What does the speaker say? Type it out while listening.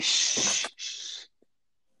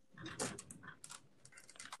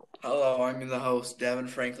Hello, I'm the host, Devin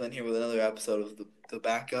Franklin, here with another episode of the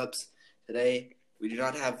Backups. Today, we do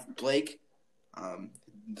not have Blake.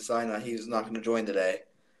 Deciding that he's not going to join today,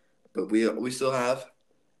 but we still have,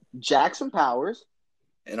 Jackson Powers.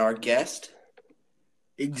 and our guest.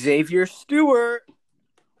 Xavier Stewart.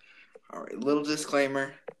 All right, little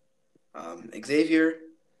disclaimer. Xavier,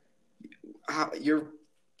 your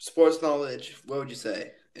sports knowledge, what would you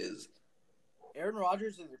say is? Aaron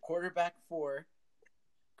Rodgers is the quarterback for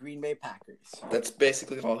Green Bay Packers. That's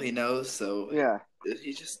basically all he knows. So Yeah.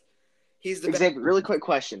 he's the best. Xavier, really quick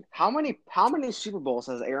question. How many Super Bowls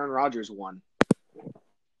has Aaron Rodgers won?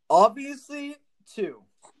 Obviously, 2.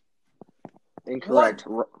 Incorrect.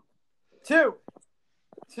 Two.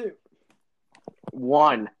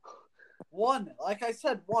 1. 1. Like I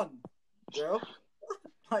said, 1. Bro.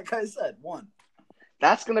 Like I said, 1.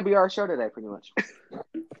 That's going to be our show today, pretty much.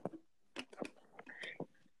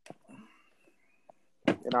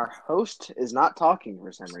 And our host is not talking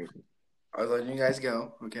for some reason. I was letting you guys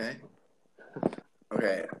go, okay?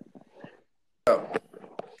 Okay. So,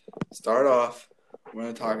 start off, we're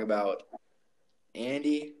going to talk about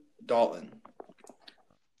Andy Dalton.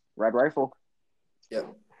 Red Rifle.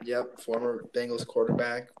 Yep, former Bengals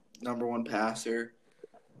quarterback, number 1 passer,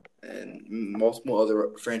 and multiple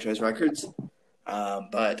other franchise records.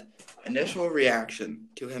 But initial reaction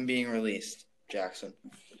to him being released, Jackson.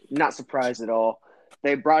 Not surprised at all.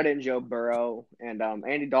 They brought in Joe Burrow, and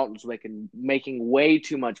Andy Dalton's making way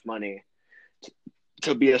too much money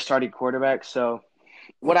to be a starting quarterback. So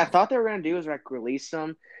what I thought they were going to do is release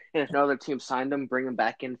him, and if no other team signed him, bring him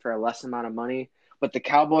back in for a less amount of money. But the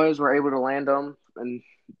Cowboys were able to land him and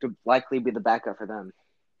to likely be the backup for them.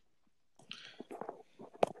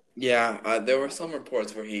 Yeah, there were some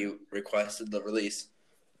reports where he requested the release.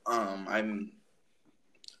 To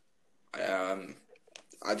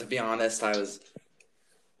be honest, I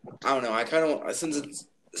don't know. I kind of since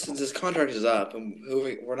his contract is up, and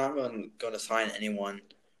we're not going to sign anyone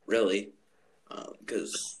really,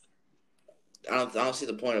 because I don't see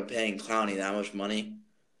the point of paying Clowney that much money,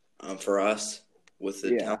 for us with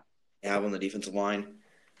the talent we have on the defensive line.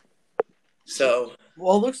 So,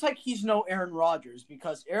 well, it looks like he's no Aaron Rodgers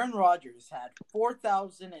because Aaron Rodgers had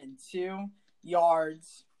 4,002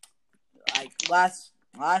 yards like last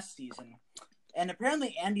season. And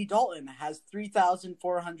apparently Andy Dalton has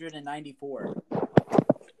 3,494.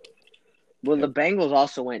 Well, the Bengals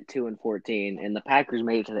also went 2-14, and the Packers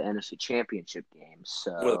made it to the NFC Championship game.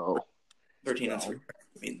 So 13-3.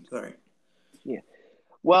 Sorry. Yeah.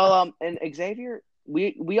 Well, and Xavier,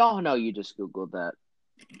 we all know you just Googled that.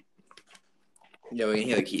 Yeah, we can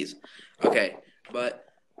hear the keys. Okay, but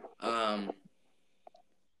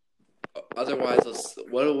otherwise,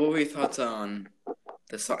 what were your thoughts on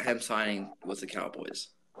him signing with the Cowboys?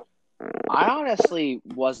 I honestly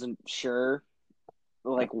wasn't sure,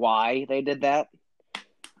 why they did that,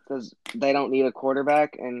 because they don't need a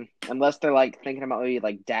quarterback, and unless they're thinking about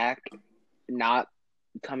maybe Dak not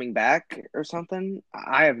coming back or something,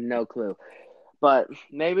 I have no clue. But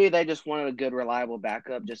maybe they just wanted a good, reliable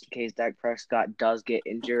backup just in case Dak Prescott does get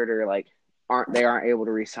injured or aren't able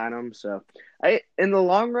to re-sign him. So, in the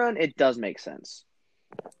long run, it does make sense.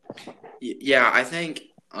 Yeah, I think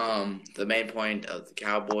the main point of the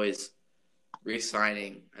Cowboys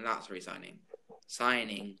signing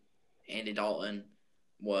Andy Dalton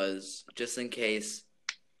was just in case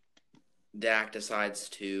Dak decides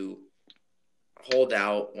to hold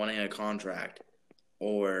out wanting a contract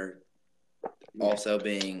or also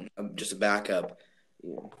being just a backup.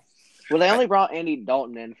 Yeah. Well, they only brought Andy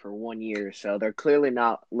Dalton in for 1 year, so they're clearly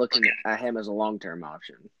not looking at him as a long-term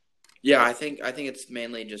option. Yeah, I think it's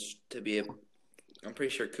mainly just to be I'm pretty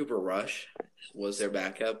sure Cooper Rush was their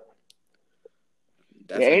backup.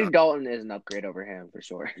 Andy Dalton is an upgrade over him for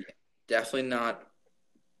sure. Definitely not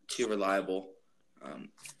too reliable.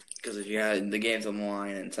 Because if you had the game's on the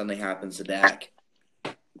line and something happens to Dak,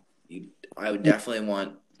 I would definitely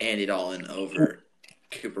want Andy Dalton over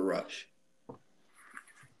Cooper Rush.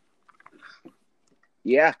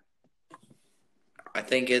 Yeah. I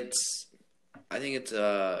think it's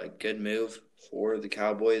a good move for the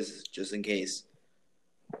Cowboys just in case.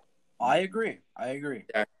 I agree.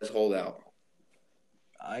 Dak does hold out.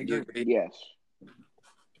 I agree. Yes.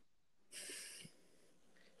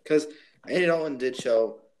 Because Andy Dalton did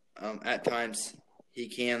show at times he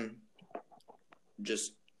can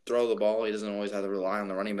just throw the ball. He doesn't always have to rely on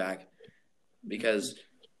the running back. Because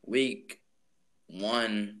week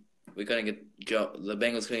 1, we couldn't get the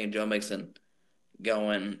Bengals couldn't get Joe Mixon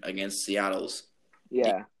going against Seattle's.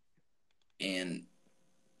 Yeah. And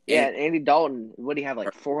Andy Dalton, what do you have,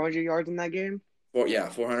 400 yards in that game?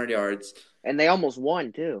 400 yards. And they almost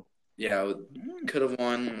won, too. Yeah, could have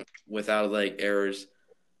won without errors.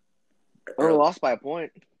 Only lost by a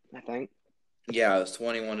point, I think. Yeah, it was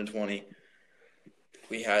 21-20.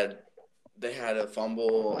 They had a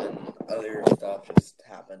fumble and other stuff just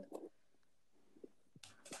happened.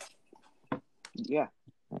 Yeah.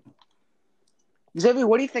 Xavier,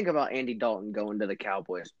 what do you think about Andy Dalton going to the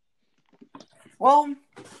Cowboys? Well,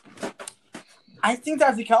 I think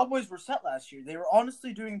that the Cowboys were set last year. They were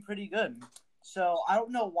honestly doing pretty good. So I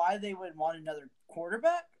don't know why they would want another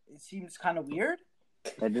quarterback. It seems kind of weird.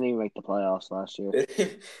 They didn't even make the playoffs last year.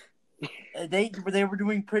 They were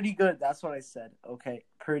doing pretty good. That's what I said. Okay,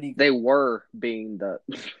 pretty good. They were being the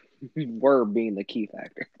key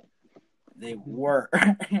factor. They were.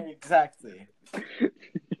 Exactly.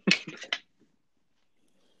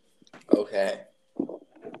 Okay.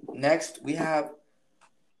 Next, we have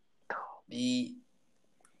the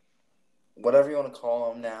whatever you want to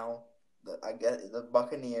call them now. I guess the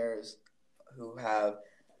Buccaneers, who have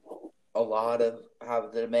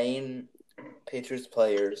have the main Patriots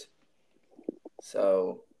players.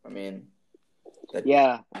 So I mean,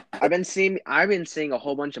 yeah, I've been seeing a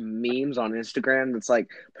whole bunch of memes on Instagram that's like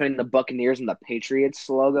putting the Buccaneers and the Patriots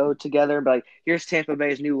logo together, but like here's Tampa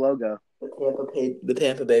Bay's new logo. The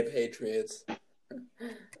Tampa Bay Patriots.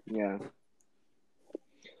 Yeah.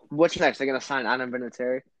 What's next? They're gonna sign Adam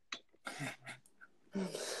Vinatieri,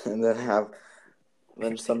 and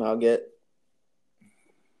then somehow get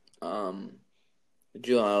Julian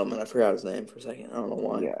Edelman. I forgot his name for a second. I don't know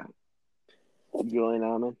why. Yeah. Julian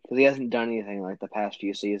Edelman, because he hasn't done anything like the past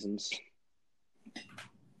few seasons.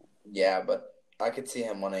 Yeah, but I could see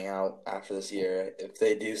him winning out after this year if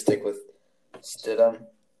they do stick with Stidham.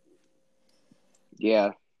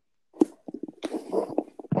 Yeah.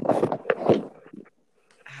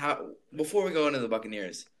 Before we go into the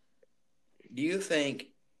Buccaneers, do you think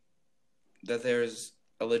that there's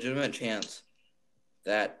a legitimate chance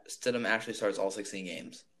that Stidham actually starts all 16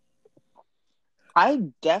 games? I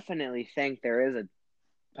definitely think there is a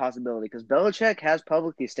possibility because Belichick has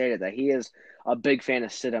publicly stated that he is a big fan of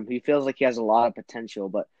Stidham. He feels like he has a lot of potential,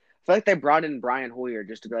 but I feel like they brought in Brian Hoyer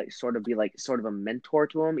just to be sort of a mentor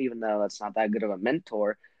to him, even though that's not that good of a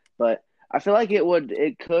mentor. But I feel like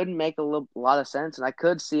it could make a lot of sense, and I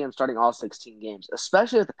could see him starting all 16 games,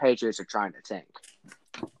 especially if the Patriots are trying to tank.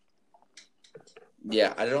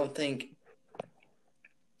 Yeah, I don't think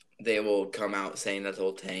they will come out saying that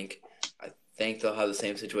they'll tank. I think they'll have the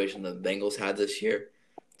same situation the Bengals had this year.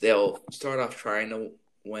 They'll start off trying to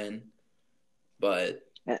win, but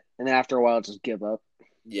And then after a while, just give up.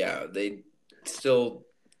 Yeah, they still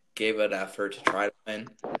gave an effort to try to win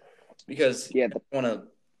because you don't want to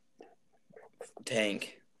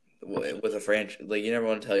tank with a franchise. Like, you never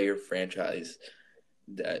want to tell your franchise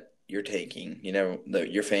that you're tanking. You know,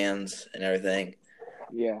 your fans and everything.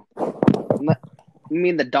 Yeah. I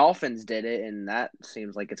mean, the Dolphins did it, and that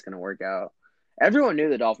seems like it's going to work out. Everyone knew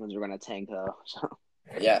the Dolphins were going to tank, though. So.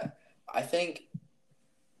 Yeah, I think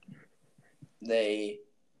they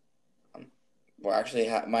actually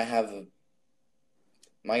might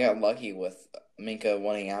got lucky with Minka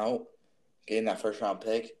winning out, getting that first round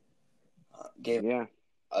pick.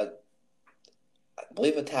 I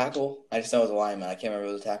believe a tackle. I just know it was a lineman. I can't remember if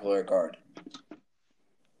it was a tackle or a guard.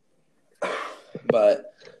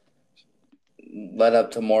 But led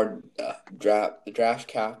up to more draft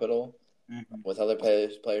capital with other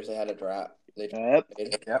players they had to draft.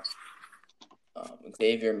 Yep.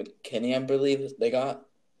 Xavier McKinney, I believe they got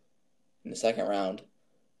in the second round.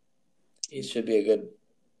 He should be a good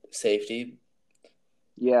safety.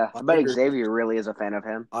 Yeah, I bet Xavier really is a fan of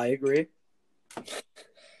him. I agree.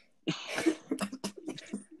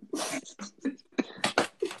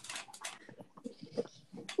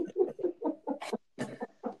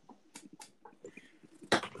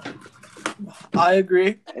 I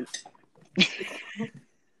agree.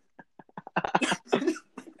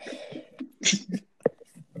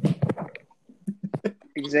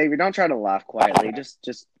 Xavier, don't try to laugh quietly.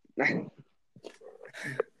 Just.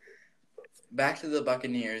 Back to the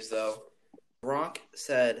Buccaneers, though. Gronk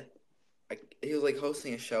said he was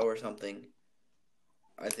hosting a show or something.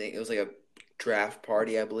 I think it was a draft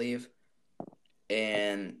party, I believe.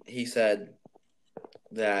 And he said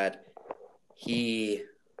that he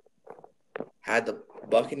had the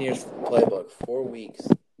Buccaneers playbook 4 weeks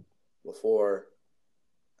before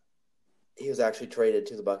he was actually traded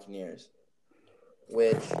to the Buccaneers,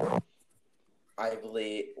 which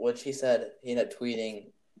he said he ended up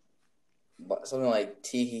tweeting something like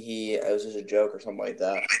 "tee hee hee," it was just a joke or something like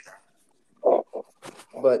that.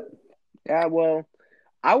 But yeah, well,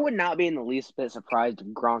 I would not be in the least bit surprised if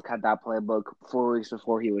Gronk had that playbook 4 weeks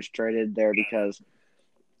before he was traded there because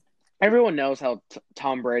everyone knows how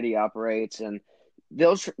Tom Brady operates, and he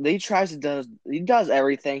does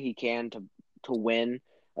everything he can to win.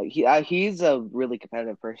 Like he's a really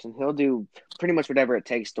competitive person. He'll do pretty much whatever it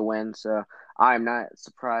takes to win. So I'm not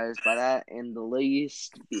surprised by that in the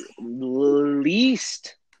least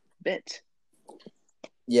bit.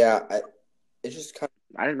 Yeah, it's just kind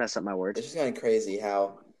I didn't mess up my words. it's just kind of crazy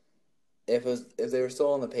how if they were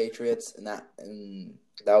still on the Patriots and that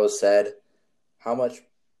was said, how much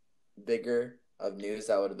bigger of news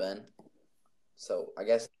that would have been. So I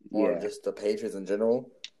guess more of Yeah. just the Patriots in general,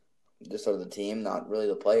 just sort of the team, not really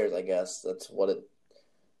the players. I guess that's what it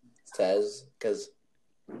says because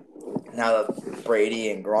now that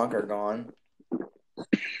Brady and Gronk are gone,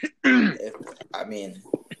 they're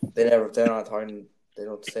not talking. They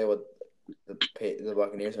don't say what the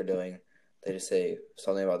Buccaneers are doing. They just say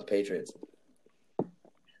something about the Patriots.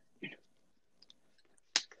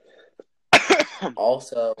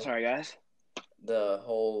 Also, sorry guys. the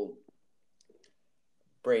whole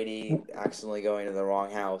Brady accidentally going to the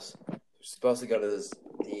wrong house. He's supposed to go to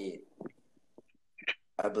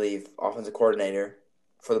I believe, offensive coordinator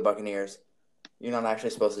for the Buccaneers. You're not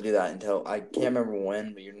actually supposed to do that until I can't remember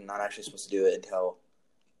when, but you're not actually supposed to do it until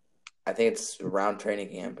I think it's around training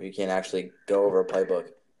camp. You can't actually go over a playbook.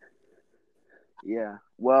 Yeah.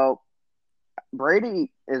 Well,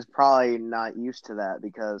 Brady is probably not used to that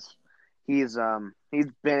because he's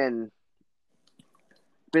been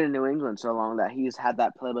in New England so long that he's had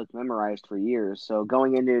that playbook memorized for years. So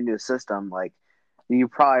going into a new system, like you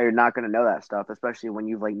probably are not going to know that stuff, especially when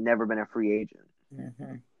you've like never been a free agent.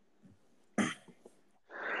 Mm-hmm.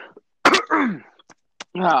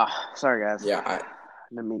 Sorry guys. Yeah.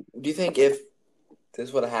 Do you think if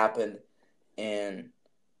this would have happened and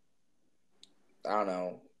I don't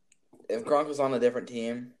know, if Gronk was on a different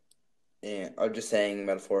team, and I'm just saying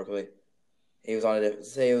metaphorically, he was on a different,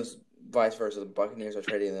 say it was vice versa, the Buccaneers are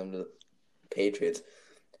trading them to the Patriots,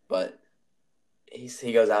 but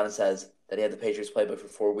he goes out and says that he had the Patriots playbook for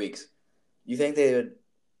 4 weeks. You think the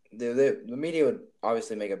media would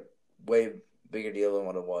obviously make a way bigger deal than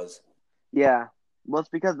what it was? Yeah. Well, it's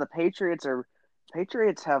because the Patriots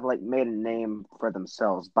have like made a name for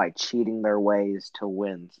themselves by cheating their ways to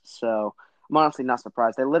wins. So I'm honestly not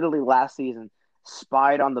surprised. They literally last season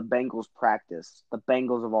spied on the Bengals practice. The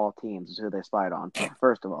Bengals of all teams is who they spied on.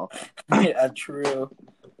 First of all. Yeah, true.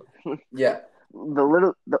 Yeah.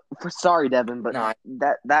 Sorry, Devin, but No,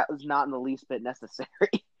 that was not in the least bit necessary.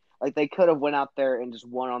 Like they could have went out there and just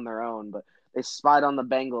won on their own, but they spied on the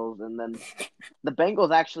Bengals, and then the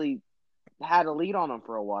Bengals actually had a lead on them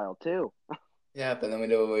for a while too. yeah, but then we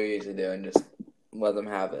do what we usually do and just let them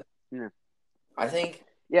have it. Yeah. I think.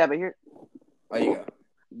 Yeah, but here Oh, you go.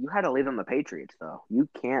 you had a lead on the Patriots, though. You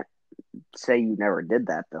can't say you never did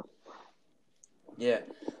that, though. Yeah,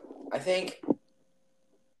 I think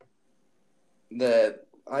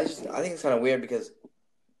I think it's kind of weird because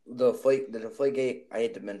the Deflategate I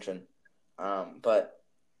hate to mention, but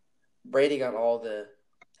Brady got all the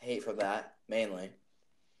hate for that mainly.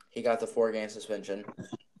 He got the 4-game suspension.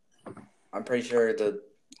 I'm pretty sure the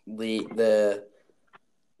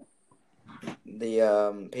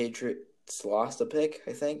Patriots lost a pick.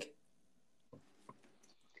 I think.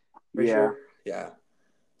 Pretty sure? Yeah.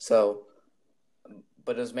 So,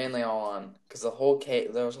 but it was mainly all on because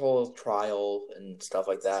there was a whole trial and stuff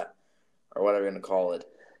like that, or whatever you're gonna call it,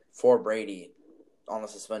 for Brady on the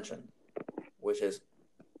suspension, which is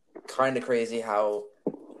kind of crazy. How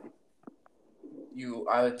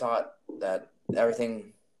I would thought that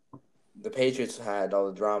everything the Patriots had, all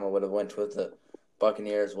the drama would have went with the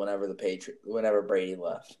Buccaneers whenever Brady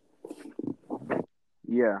left.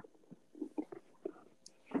 Yeah.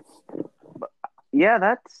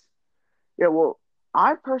 Well,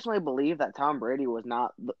 I personally believe that Tom Brady was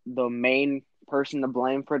not the main person to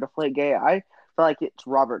blame for Deflategate. I feel like it's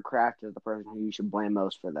Robert Kraft is the person who you should blame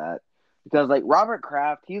most for that. Because, like, Robert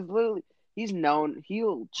Kraft, he's known,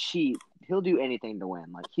 he'll cheat. He'll do anything to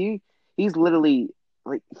win. Like, he's literally,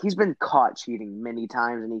 like, he's been caught cheating many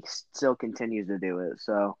times and he still continues to do it.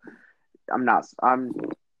 So,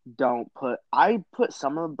 I put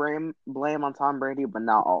some of the blame on Tom Brady, but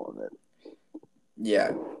not all of it.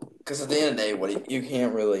 Yeah, because at the end of the day, you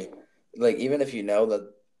can't really, like, even if you know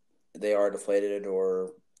that they are deflated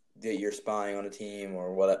or that you're spying on a team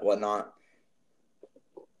or whatnot,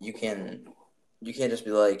 you can't just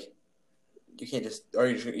be like, you can't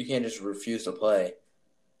just refuse to play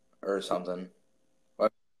or something.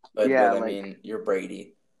 But I mean, you're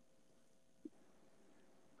Brady.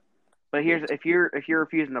 But if you're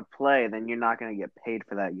refusing to play, then you're not going to get paid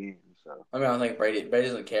for that game. So I mean, I don't think Brady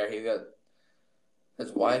doesn't care. He got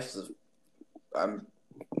his wife's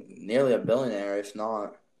nearly a billionaire, if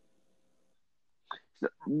not.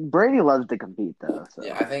 Brady loves to compete, though. So.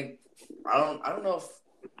 Yeah, I don't know if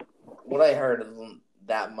what I heard isn't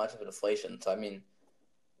that much of a deflation. So I mean,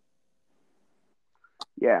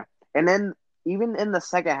 yeah, and then even in the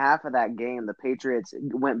second half of that game, the Patriots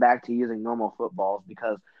went back to using normal footballs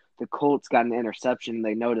because the Colts got an interception and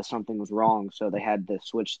they noticed something was wrong, so they had to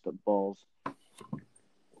switch the balls.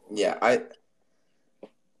 yeah, I don't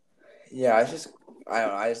know.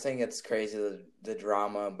 I just think it's crazy the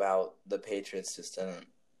drama about the Patriots just didn't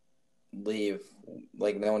leave.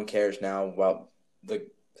 Like no one cares now about the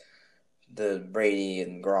Brady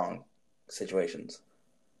and Gronk situations.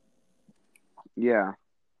 Yeah,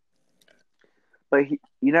 but you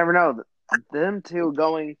never know. Them two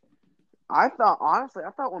going. I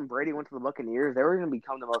thought when Brady went to the Buccaneers, they were going to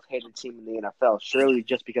become the most hated team in the NFL. Surely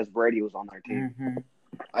just because Brady was on their team. Mm-hmm.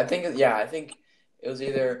 I think it was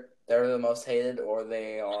either they're the most hated or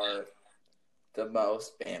they are the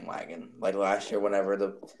most bandwagon. Like last year, whenever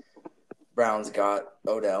the Browns got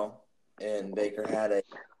Odell and Baker had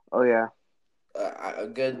Oh yeah, a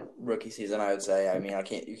good rookie season, I would say. I mean,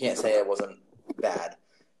 you can't say it wasn't bad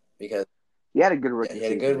because he had a good rookie he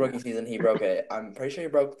had a season. good rookie season. He broke it. I'm pretty sure he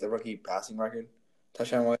broke the rookie passing record,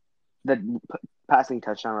 touchdown record. The passing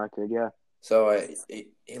touchdown record, yeah. So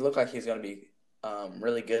he looked like he's going to be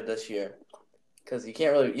really good this year because you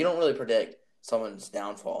don't really predict someone's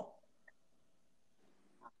downfall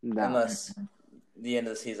No. unless the end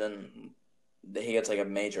of the season he gets like a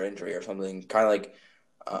major injury or something, kind of like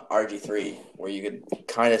RG3, where you could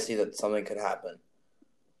kind of see that something could happen.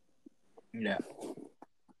 Yeah.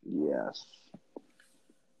 Yes.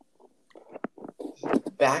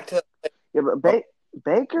 Back to but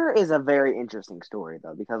Baker is a very interesting story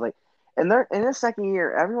though because in his second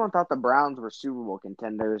year, everyone thought the Browns were Super Bowl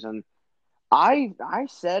contenders, and I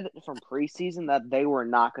said from preseason that they were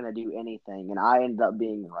not going to do anything, and I ended up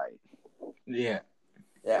being right. Yeah.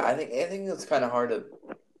 Yeah, I think it's kind of hard to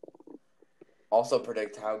also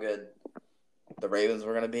predict how good the Ravens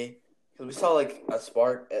were going to be because we saw like a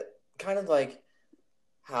spark, kind of like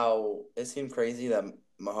how it seemed crazy that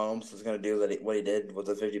Mahomes was going to do what he did with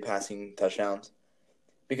the 50 passing touchdowns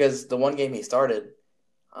because the one game he started,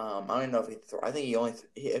 I don't even know if he threw. I think I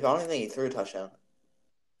don't even think he threw a touchdown.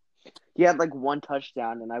 He had like one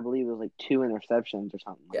touchdown, and I believe it was like 2 interceptions or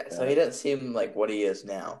something. Yeah, like that. so he didn't seem like what he is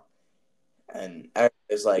now. And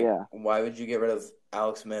it's like, Why would you get rid of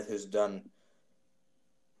Alex Smith, who's done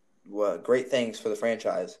great things for the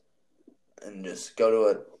franchise, and just go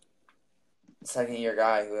to a second-year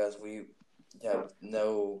guy who has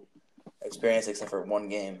no experience except for one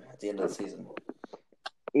game at the end of the season.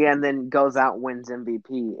 Yeah, and then goes out and wins MVP,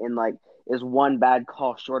 and like is one bad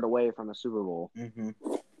call short away from a Super Bowl. Mm-hmm.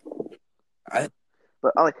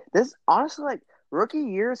 But this honestly, like rookie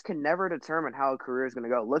years can never determine how a career is going to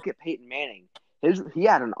go. Look at Peyton Manning. He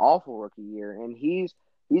had an awful rookie year, and he's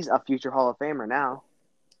a future Hall of Famer now.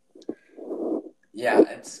 Yeah,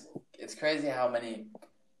 it's crazy how many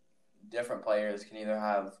different players can either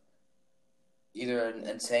have an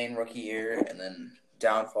insane rookie year and then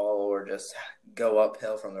downfall, or just go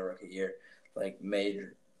uphill from the rookie year, have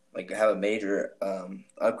a major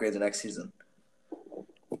upgrade the next season.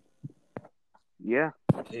 Yeah.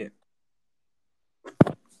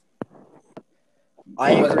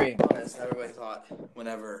 I agree. As everybody thought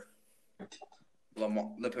whenever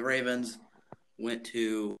the Ravens went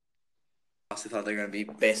to, they thought they were going to be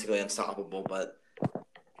basically unstoppable, but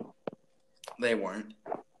they weren't.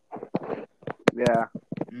 Yeah.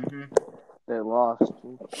 Mm-hmm. They lost.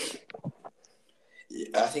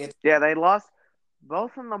 Yeah, I think they lost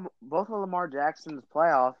both of Lamar Jackson's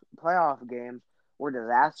playoff games were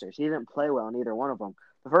disasters. He didn't play well in either one of them.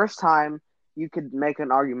 The first time you could make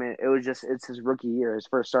an argument, it's his rookie year, his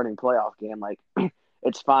first starting playoff game. Like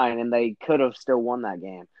it's fine, and they could have still won that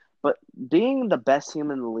game. But being the best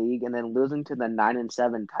team in the league and then losing to the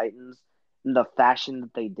 9-7 Titans in the fashion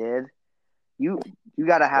that they did, you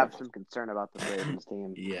got to have some concern about the Ravens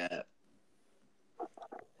team. Yeah.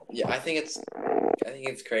 Yeah, I think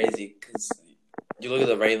it's crazy because you look at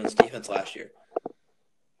the Ravens defense last year.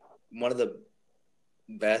 One of the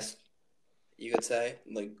best, you could say,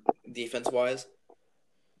 like defense-wise.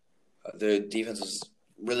 The defense was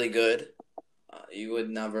really good. You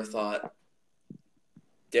would never thought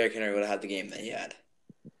Derrick Henry would have had the game that he had.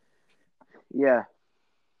 Yeah.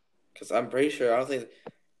 Because I'm pretty sure, I don't think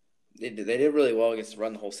they did really well against the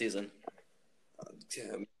run the whole season.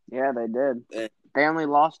 Yeah, they did. And, they only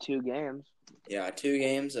lost 2 games. Yeah, 2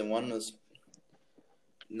 games, and one was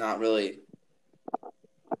not really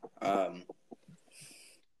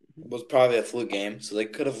was probably a fluke game, so they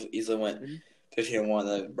could have easily went 15-1.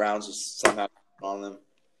 The Browns just somehow on them.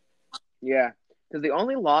 Yeah, because the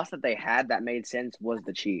only loss that they had that made sense was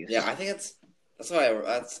the Chiefs. Yeah, I think that's why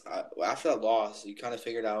after that loss, you kind of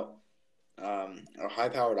figured out a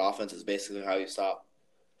high-powered offense is basically how you stop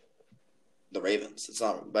the Ravens. It's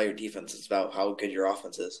not about your defense; it's about how good your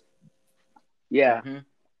offense is. Yeah, Mhm.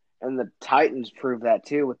 and the Titans proved that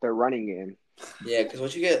too with their running game. Yeah, because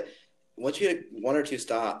once you get one or two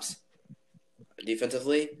stops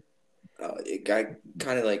defensively, it kind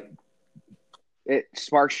of like It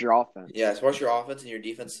sparks your offense. it sparks your offense, and your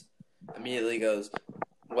defense immediately goes,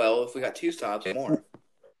 well, if we got two stops, more,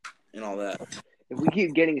 and all that. If we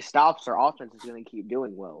keep getting stops, our offense is going to keep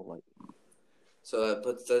doing well. So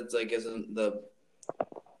that gives them the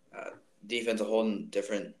defense a whole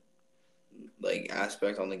different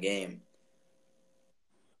aspect on the game.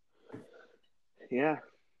 Yeah.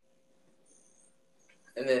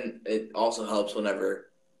 And then it also helps whenever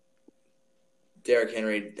Derrick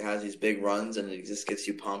Henry has these big runs, and it just gets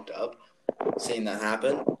you pumped up seeing that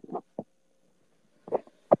happen.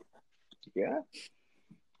 Yeah,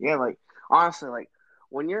 honestly,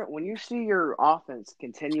 when you see your offense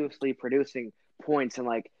continuously producing points and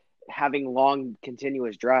having long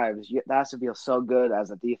continuous drives, that has to feel so good as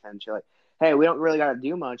a defense. You're like, hey, we don't really got to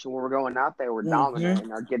do much, and when we're going out there, we're dominant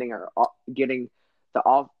and are getting our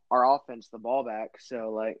offense the ball back.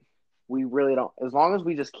 So we really don't. As long as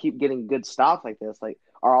we just keep getting good stops like this,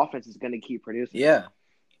 our offense is going to keep producing. Yeah.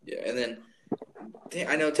 Yeah, and then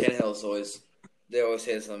I know Tannehill's always. They always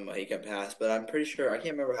say something he can pass, but I'm pretty sure I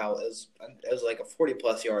can't remember how it was. It was like a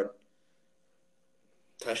 40+ yard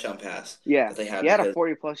touchdown pass. Yeah, that they had. He had a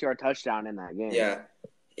 40+ yard touchdown in that game. Yeah,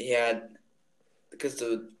 he had because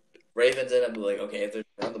the Ravens ended up okay, if they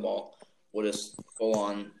run the ball, we'll just full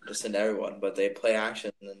on just send everyone. But they play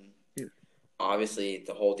action, and obviously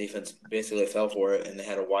the whole defense basically fell for it, and they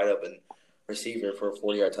had a wide open receiver for a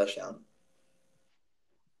 40-yard touchdown.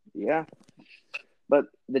 Yeah. But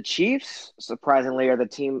the Chiefs, surprisingly, are the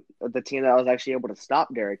team that was actually able to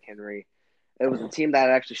stop Derrick Henry. It was a team that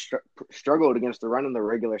actually struggled against the run in the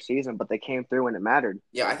regular season, but they came through when it mattered.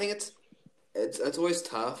 Yeah, I think it's always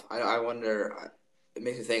tough. I wonder. It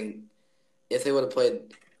makes me think if they would have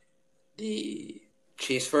played the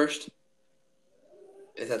Chiefs first,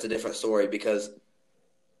 if that's a different story because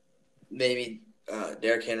maybe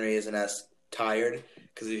Derrick Henry isn't as tired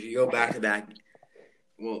because if you go back to back,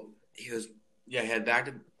 well, he had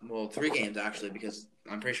three games actually because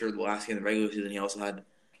I'm pretty sure the last game of the regular season he also had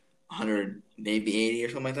 100, maybe 80 or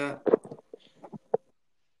something like that.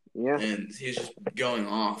 Yeah. And he was just going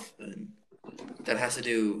off, and that has to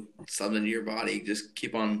do something to your body. Just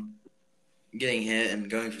keep on getting hit and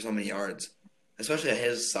going for so many yards, especially at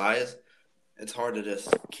his size. It's hard to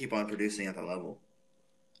just keep on producing at that level.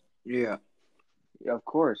 Yeah, of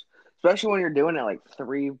course. Especially when you're doing it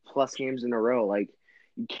 3+ games in a row.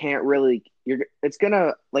 You can't really. It's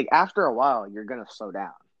gonna after a while you're gonna slow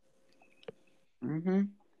down. Mm-hmm.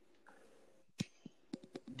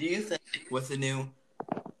 Do you think with the new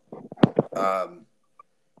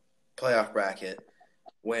playoff bracket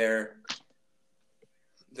where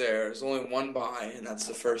there's only one bye and that's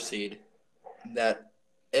the first seed, that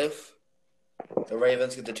if the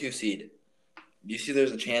Ravens get the 2 seed, do you see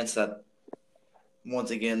there's a chance that once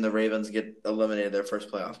again the Ravens get eliminated their first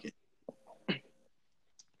playoff game?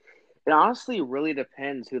 It honestly really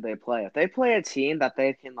depends who they play. If they play a team that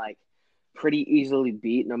they can pretty easily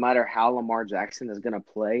beat, no matter how Lamar Jackson is going to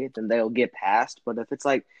play, then they'll get past. But if it's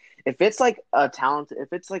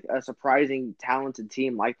a surprising talented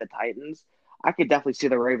team like the Titans, I could definitely see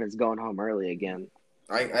the Ravens going home early again.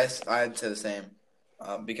 I'd say the same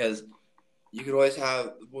because you could always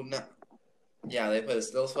have they'll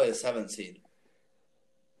play the 7th seed,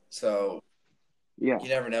 so yeah, you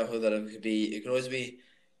never know who that could be. It could always be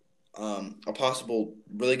a possible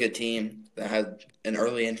really good team that had an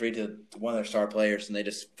early injury to one of their star players, and they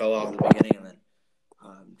just fell off at the beginning, and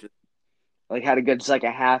then had a good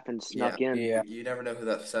second half and snuck in. Yeah. You never know who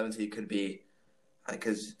that 7th seed could be,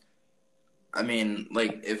 because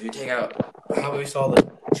if you take out how we saw the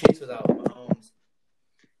Chiefs without Mahomes,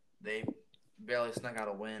 they barely snuck out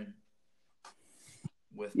a win.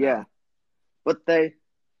 With them.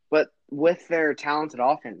 But with their talented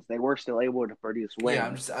offense, they were still able to produce wins. Yeah,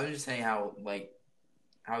 I'm just saying how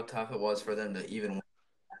tough it was for them to even win.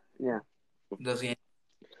 Yeah. Those games.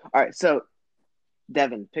 All right, so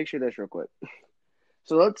Devin, picture this real quick.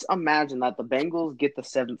 So let's imagine that the Bengals get the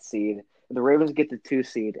 7th seed, the Ravens get the 2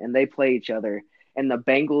 seed, and they play each other, and the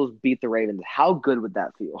Bengals beat the Ravens. How good would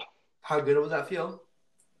that feel? How good would that feel?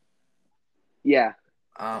 Yeah.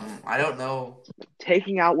 I don't know.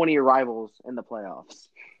 Taking out one of your rivals in the playoffs.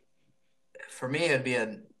 for me, it'd be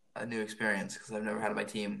a new experience because I've never had my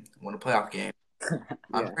team win a playoff game.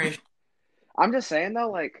 I'm Yeah. pretty sure. I'm just saying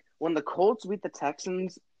though, like when the Colts beat the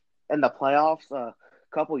Texans in the playoffs a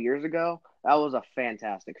couple years ago, that was a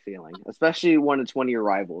fantastic feeling. Especially when it's one of your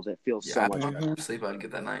rivals, it feels Yeah, so I much don't better. know sleep I'd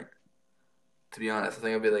get that night. To be honest, I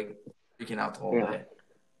think I'd be like freaking out the whole day.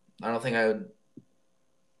 I don't think I would.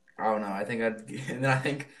 I don't know. I think I'd, and then I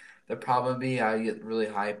think the problem would be I'd get really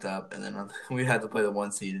hyped up, and then we'd have to play the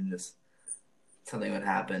 1 seed, and just something would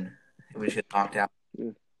happen, and we just get knocked out.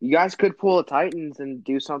 You guys could pull the Titans and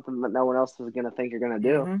do something that no one else is going to think you're going to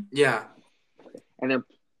do, Yeah, and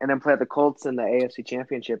then play the Colts in the AFC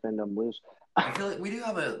Championship and then lose. I feel like we do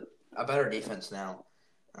have a better defense now.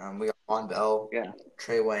 We got Von Bell,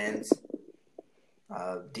 Trey Wayans,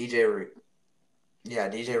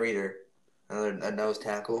 DJ Reader, a nose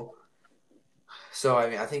tackle. So I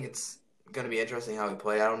mean, I think it's going to be interesting how we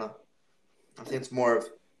play. I don't know. I think it's more of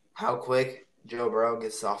how quick Joe Burrow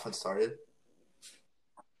gets the offense started.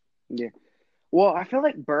 Yeah. Well, I feel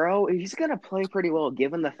like Burrow, he's going to play pretty well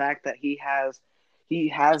given the fact that he has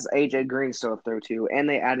AJ Green still to throw to, and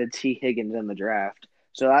they added T. Higgins in the draft.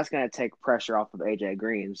 So that's going to take pressure off of AJ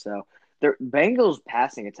Green. So the Bengals'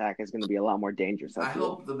 passing attack is going to be a lot more dangerous. I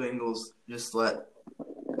hope the Bengals just let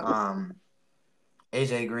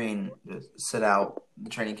AJ Green just sit out the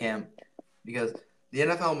training camp because the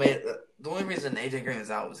NFL made the only reason AJ Green was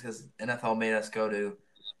out was because NFL made us go to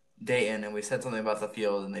Dayton and we said something about the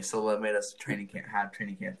field and they still made us have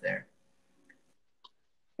training camp there.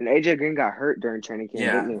 And AJ Green got hurt during training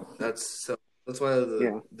camp, didn't he? That's why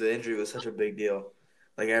the injury was such a big deal.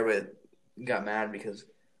 Like everybody got mad because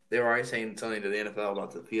they were already saying something to the NFL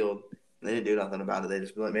about the field. And they didn't do nothing about it. They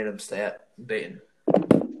just made him stay at Dayton.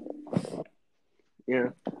 Yeah,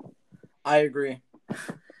 I agree.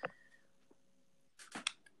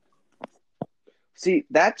 See,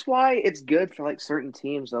 that's why it's good for like certain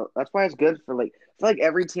teams. Though that's why it's good for like I feel like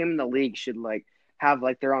every team in the league should like have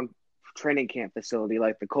like their own training camp facility,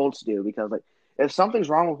 like the Colts do, because like if something's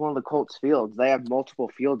wrong with one of the Colts fields, they have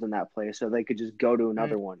multiple fields in that place, so they could just go to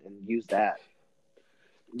another one and use that.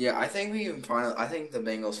 Yeah, I think I think the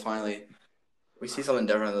Bengals finally. We see something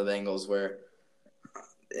different in the Bengals where,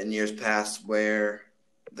 in years past, where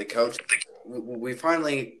the coach, we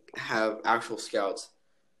finally have actual scouts.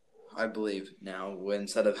 I believe now,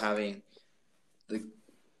 instead of having in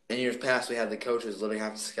years past, we had the coaches literally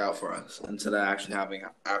have to scout for us instead of actually having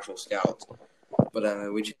actual scouts.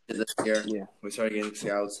 But we changed it this year. Yeah. We started getting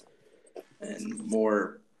scouts and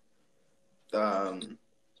more front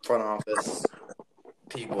office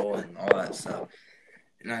people and all that stuff.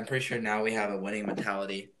 And I'm pretty sure now we have a winning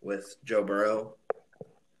mentality with Joe Burrow.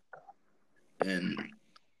 And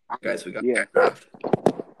guys, we got draft.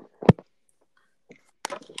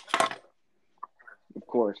 Of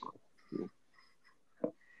course.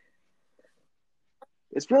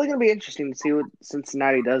 It's really going to be interesting to see what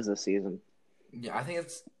Cincinnati does this season. Yeah, I think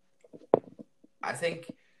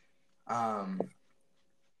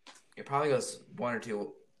it probably goes one or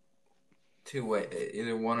two ways.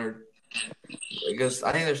 Either one or it goes.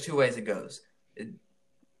 I think there's two ways it goes.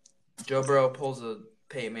 Joe Burrow pulls a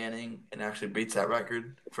Peyton Manning and actually beats that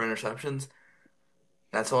record for interceptions.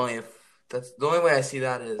 That's the only way I see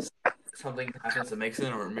that is something happens to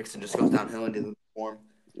Mixon or Mixon just goes downhill and doesn't perform.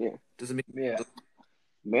 Yeah. Doesn't mean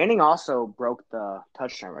Manning also broke the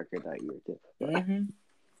touchdown record that year too. Mm-hmm.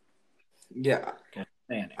 Yeah.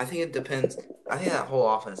 I think it depends. I think that whole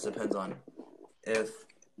offense depends on if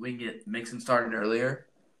we get Mixon started earlier.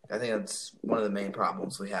 I think that's one of the main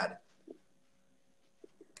problems we had.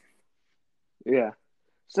 Yeah.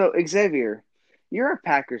 So, Xavier, you're a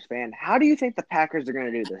Packers fan. How do you think the Packers are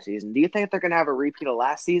going to do this season? Do you think they're going to have a repeat of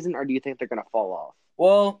last season, or do you think they're going to fall off?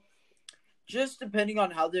 Well, just depending on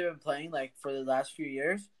how they've been playing, like for the last few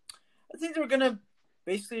years, I think they're going to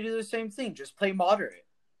basically do the same thing. Just play moderate,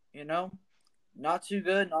 not too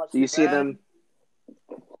good, not too bad. So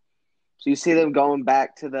you see them going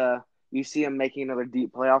back to you see them making another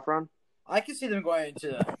deep playoff run? I can see them going into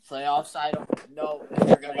the playoffs. I don't know if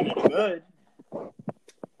they're going to do good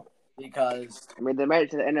because they made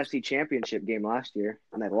it to the NFC Championship game last year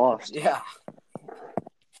and they lost. Yeah,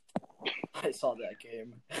 I saw that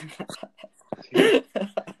game.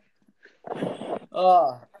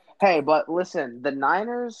 Hey, but listen, the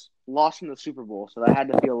Niners lost in the Super Bowl, so that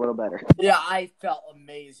had to feel a little better. Yeah, I felt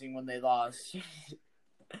amazing when they lost.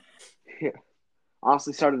 Yeah.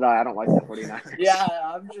 Honestly, so did I. I don't like the 49ers. Yeah,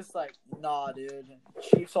 I'm just like, nah, dude.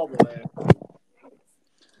 Chiefs all the way.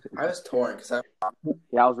 I was torn because I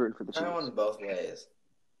was rooting for the Chiefs. I won both ways,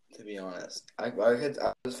 to be honest. I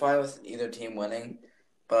was fine with either team winning,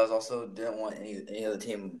 but I was also didn't want any other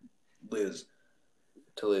team lose.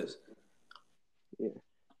 Yeah.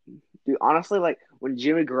 Dude, honestly, like when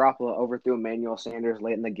Jimmy Garoppolo overthrew Emmanuel Sanders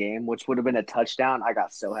late in the game, which would have been a touchdown, I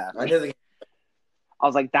got so happy. I knew the I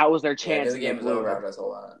was like, that was their I chance. knew the and game they was blew over it. after I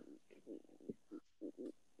saw that.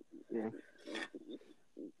 Yeah.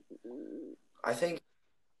 I think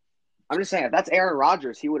I'm just saying, if that's Aaron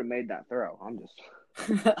Rodgers, he would have made that throw. I'm just.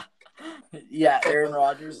 Yeah, Aaron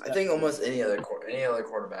Rodgers. I think almost any other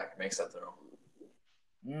quarterback makes that throw.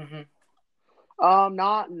 Mm-hmm.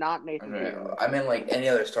 Not Nathan Peterman. I mean, like any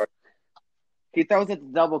other start. He throws it to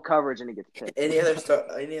double coverage and he gets picked. Any other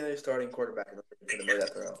starting quarterback could have made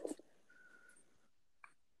that throw.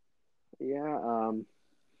 Yeah.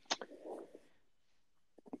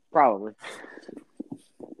 Probably.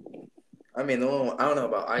 I mean, I don't know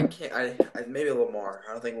about. I can't. I maybe Lamar.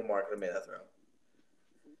 I don't think Lamar could have made that throw.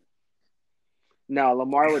 No,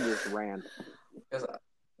 Lamar would just ran. Because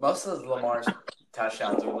most of Lamar's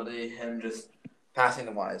touchdowns are literally him just passing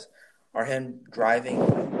the wise, or him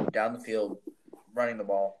driving down the field, running the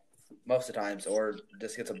ball most of the times, or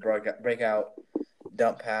just gets a breakout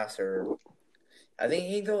dump pass, or I think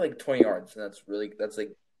he can go like 20 yards, and that's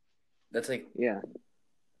like Yeah.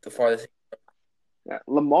 the farthest. Yeah.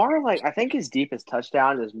 Lamar, like I think his deepest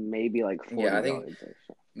touchdown is maybe like 40 I think yards.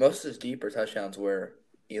 most of his deeper touchdowns were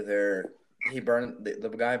either he burned the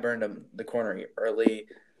guy burned him the corner early,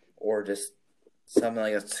 or just something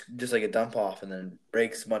like just like a dump off and then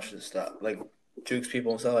breaks a bunch of the stuff, like jukes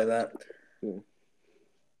people and stuff like that. Yeah.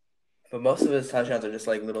 But most of his touchdowns are just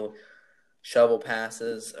like little shovel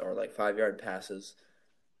passes or like 5-yard passes.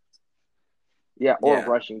 Yeah, or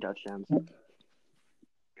rushing touchdowns.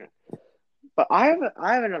 But I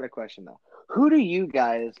have another question though. Who do you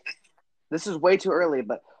guys? This is way too early,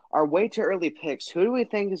 but our way too early picks. Who do we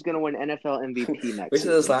think is going to win NFL MVP next? We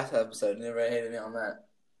said this last episode. You never hated me on that.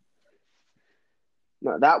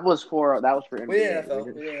 No, that was for NBA. We did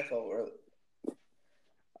NFL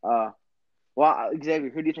early. Well, Xavier,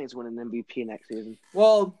 who do you think is winning MVP next season?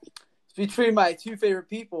 Well, it's between my two favorite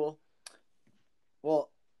people. Well,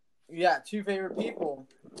 yeah, two favorite people.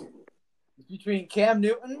 It's between Cam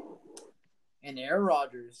Newton and Aaron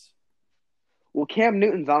Rodgers. Well, Cam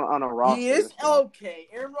Newton's on a roster. He is? Okay.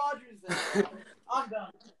 Aaron Rodgers then. I'm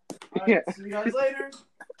done. All right, see you guys later.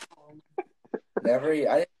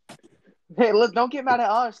 Hey, look, don't get mad at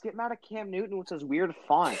us. Get mad at Cam Newton with his weird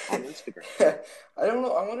font on Instagram. I don't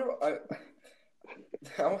know. I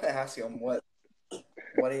want to ask him what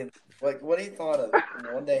he thought of.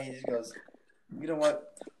 And one day he just goes, you know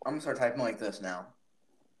what? I'm gonna start typing like this now.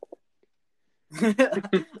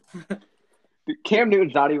 Cam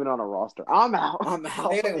Newton's not even on a roster. I'm out. I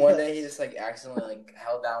think like one day he just like accidentally like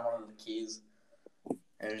held down one of the keys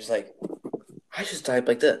and was just like, I just type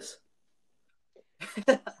like this.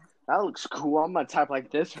 That looks cool. I'm gonna type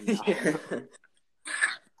like this from now.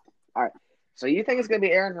 All right. So you think it's gonna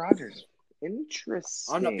be Aaron Rodgers?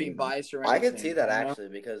 Interesting. I'm not being biased or anything. I could see that actually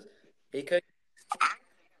because he could.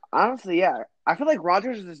 Honestly, yeah. I feel like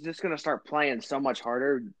Rodgers is just gonna start playing so much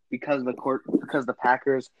harder because the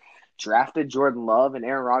Packers drafted Jordan Love, and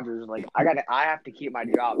Aaron Rodgers is like, I have to keep my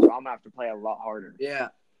job, so I'm gonna have to play a lot harder. Yeah.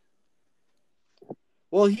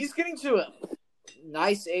 Well, he's getting to a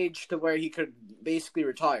nice age to where he could basically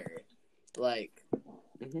retire. Like,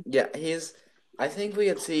 yeah, I think we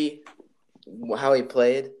could see how he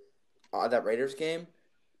played that Raiders game.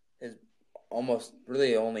 His almost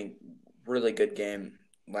really only really good game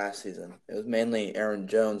last season. It was mainly Aaron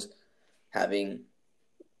Jones having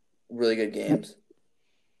really good games.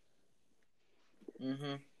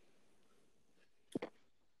 mm-hmm.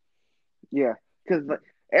 Yeah, because like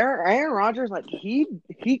Aaron Rodgers, like he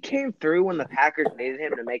came through when the Packers needed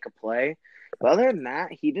him to make a play. But other than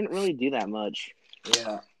that, he didn't really do that much.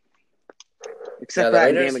 Yeah. Except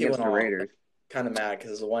that game against the Raiders. Kind of mad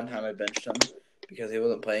because the one time I benched him because he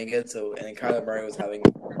wasn't playing good. So and Kyler Murray was having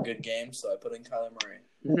a good game, so I put in Kyler Murray.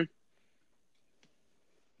 Mm-hmm.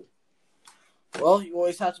 Well, you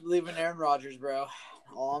always have to believe in Aaron Rodgers, bro.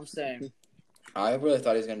 All I'm saying. I really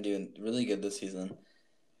thought he was going to do really good this season.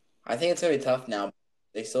 I think it's going to be tough now.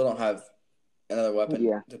 They still don't have another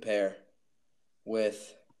weapon to pair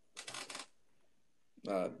with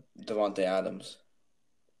Devontae Adams.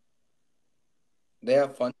 They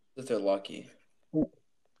have fun if they're lucky.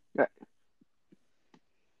 Yeah.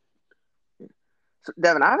 So,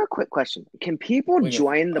 Devin, I have a quick question. Can people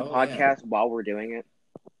join the podcast while we're doing it?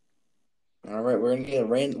 All right, we're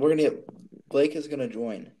gonna get Blake is gonna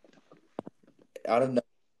join. Out of no.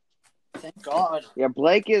 Thank God. Yeah,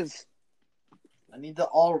 Blake is. I need the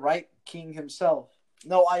all right king himself.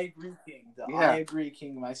 No, I agree, King. Yeah. I agree,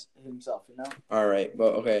 King himself. All right,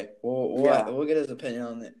 but okay, we'll get his opinion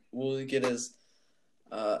on it. We'll get his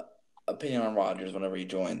opinion on Rodgers whenever he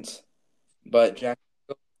joins. But Jack,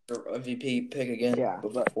 your MVP pick again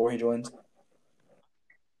before he joins.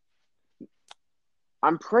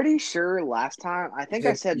 I'm pretty sure last time I think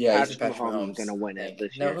I said Patrick Mahomes was going to win it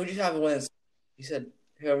this year. No, who did you have win? You said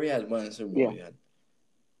whoever you had win the Super Bowl. You had.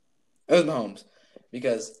 It was Mahomes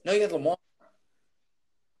because you had Lamar.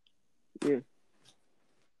 Yeah.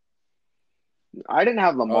 I didn't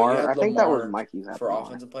have Lamar. I think that was Mikey for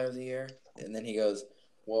Offensive Player of the Year, and then he goes,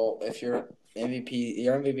 "Well, if your MVP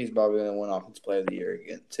is probably going to win Offensive Player of the Year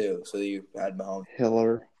again too." So you had Mahomes.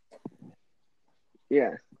 Hiller.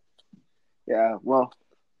 Yeah. Yeah. Well.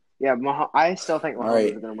 Yeah. I still think Mahomes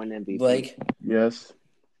is going to win MVP. Blake. Yes.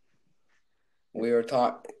 We were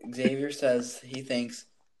Xavier says he thinks.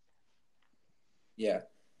 Yeah.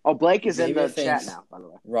 Oh, Blake is in the chat now, by the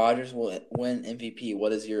way. Rodgers will win MVP.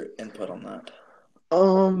 What is your input on that?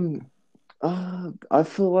 I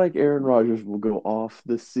feel like Aaron Rodgers will go off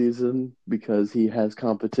this season because he has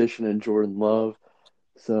competition in Jordan Love.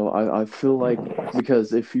 So I feel like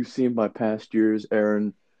because if you've seen by past years,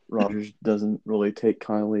 Aaron Rodgers doesn't really take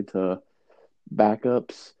kindly to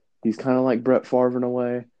backups. He's kind of like Brett Favre in a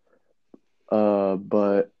way.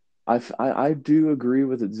 But I do agree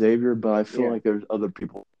with Xavier, but I feel like there's other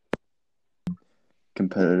people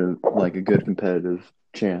competitive, like a good competitive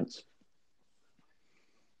chance.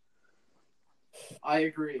 I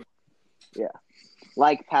agree. Yeah,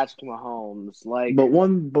 like Patrick Mahomes, like. But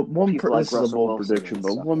one like this is a bold prediction,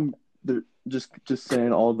 but one just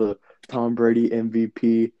saying all the Tom Brady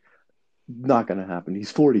MVP, not gonna happen.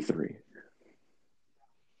 He's 43.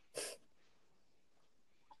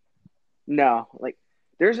 No, like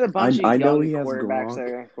there's a bunch of young quarterbacks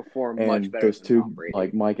that are perform much better than Tom Brady.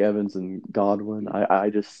 Like Mike Evans and Godwin. I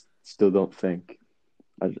just still don't think.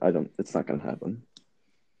 I don't. It's not gonna happen.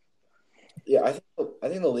 Yeah, I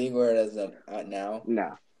think the league where it is at now.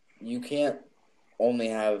 No, you can't only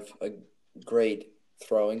have a great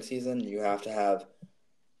throwing season. You have to have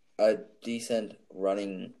a decent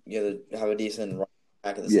running. You have to have a decent running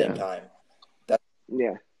back at the same time.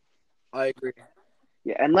 I agree.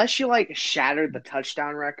 Yeah, unless you shattered the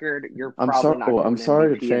touchdown record, you're probably not going I'm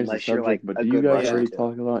sorry MVP to change the subject, but do you guys already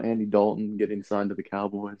talk about Andy Dalton getting signed to the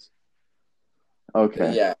Cowboys?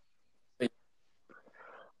 Okay. Yeah.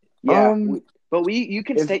 Yeah, but you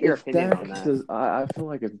can state your opinion on that. I feel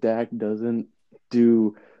like if Dak doesn't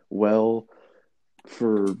do well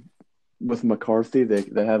with McCarthy,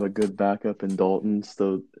 they have a good backup in Dalton.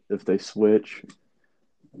 So if they switch,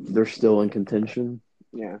 they're still in contention.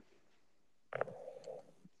 Yeah.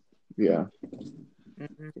 Yeah.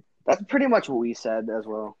 Mm-hmm. That's pretty much what we said as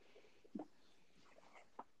well.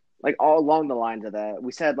 Like all along the lines of that,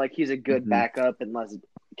 we said he's a good backup unless in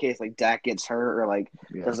case Dak gets hurt or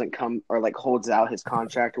doesn't come or holds out his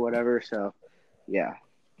contract or whatever. So, yeah.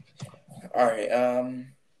 All right.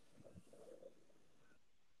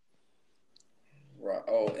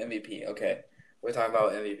 MVP. Okay, we're talking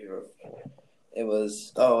about MVP. It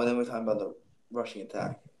was. And then we're talking about the rushing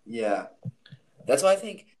attack. Yeah, that's why I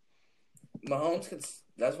think Mahomes could.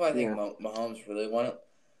 That's why I think Mahomes really won it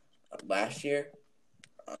last year.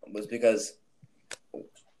 Was because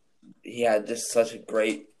he had just such a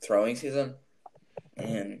great throwing season,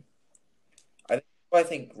 and I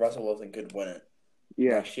think Russell Wilson could win it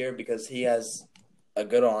next year because he has a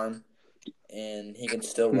good arm and he can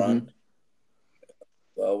still run.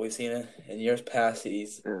 Well, we've seen it in years past.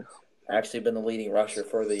 He's actually been the leading rusher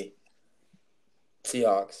for the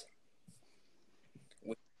Seahawks.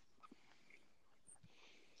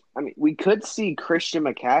 I mean, we could see Christian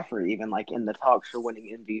McCaffrey even in the talks for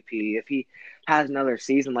winning MVP if he has another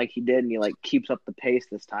season like he did and he keeps up the pace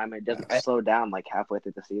this time and it doesn't slow down halfway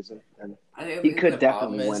through the season. And he could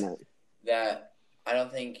definitely win it. That I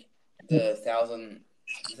don't think the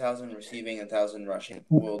 1,000 receiving and 1,000 rushing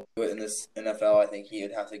will do it in this NFL. I think he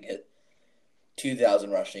would have to get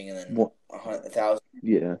 2,000 rushing and then 1,000.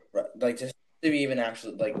 Yeah, just to be even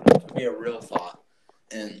actually be a real thought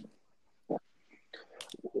and.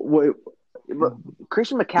 Wait,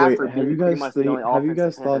 Christian McCaffrey. Have you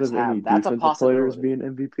guys thought of any defensive players being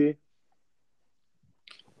MVP?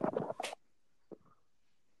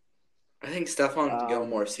 I think Stephon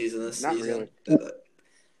Gilmore's season this season. Really.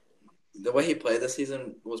 The way he played this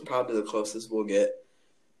season was probably the closest we'll get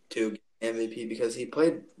to MVP because he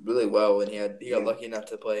played really well and he got lucky enough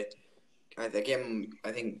to play. I think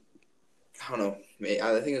I don't know.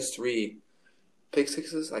 I think it's 3 pick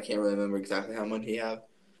sixes. I can't really remember exactly how much he had.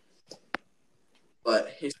 But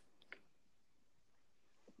he's.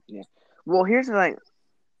 Yeah. Well, here's the thing.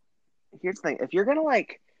 here's the thing: if you're gonna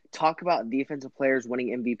talk about defensive players winning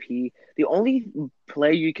MVP, the only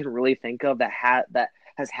player you can really think of that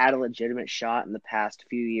has had a legitimate shot in the past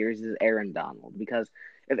few years is Aaron Donald. Because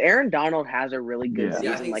if Aaron Donald has a really good Yeah.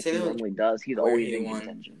 Yeah, I season think like he same with normally does, he's where always he in won.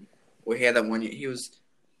 contention. Where he had that 1 year,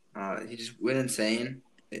 he just went insane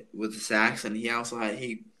with the sacks, and he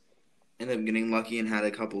ended up getting lucky and had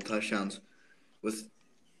a couple touchdowns with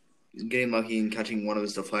getting lucky and catching one of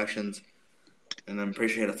his deflections, and I'm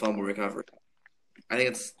pretty sure he had a fumble recovery. I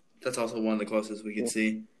think that's also one of the closest we could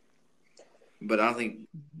see, but I don't think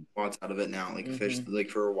Watt's out of it now, officially,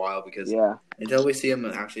 for a while, because Yeah. until we see him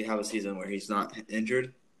actually have a season where he's not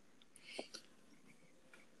injured.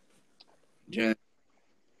 Yeah,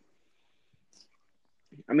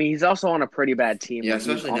 I mean, he's also on a pretty bad team. yeah, Like, he's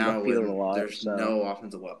especially on the now field a when lot. there's So no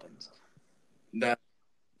offensive weapons. That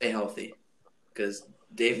stay healthy, because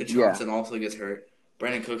David Yeah. Johnson also gets hurt.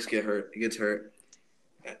 Brandon Cooks gets hurt.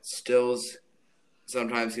 Stills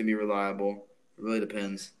sometimes can be reliable. It really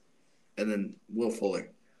depends. And then Will Fuller.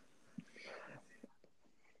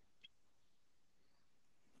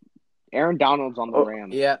 Aaron Donald's on the Oh,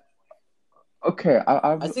 Rams. Yeah, Okay,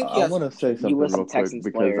 I think he I has want to say future. something list real of quick Texans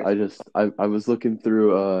because players. I was looking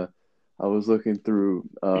through I was looking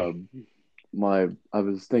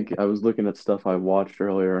at stuff I watched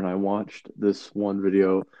earlier, and I watched this one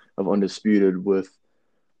video of Undisputed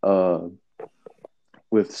uh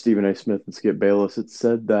with Stephen A. Smith and Skip Bayless. It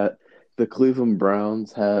said that the Cleveland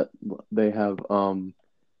Browns have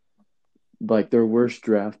like their worst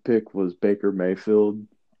draft pick was Baker Mayfield.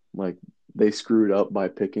 Like they screwed up by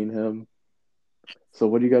picking him. So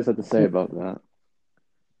what do you guys have to say about that?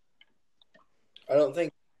 I don't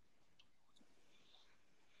think.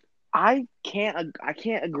 I can't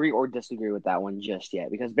agree or disagree with that one just yet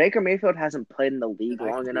because Baker Mayfield hasn't played in the league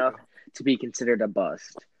long enough to be considered a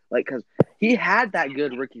bust. Like, because he had that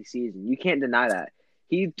good rookie season, you can't deny that.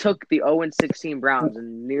 He took the 0-16 Browns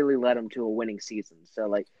and nearly led them to a winning season. So,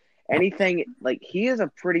 like, anything like he is a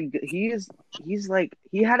pretty good.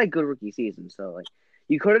 He had a good rookie season. So, like,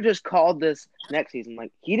 you could have just called this next season.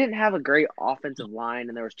 Like, he didn't have a great offensive line,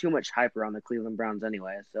 and there was too much hype around the Cleveland Browns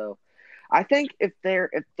anyway. So. I think if the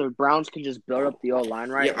Browns can just build up the O line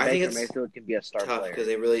right, Yeah, I think Baker it's Mayfield can be a star tough player. because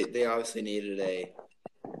they obviously needed a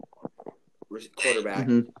quarterback.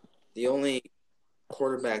 Mm-hmm. The only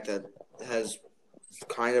quarterback that has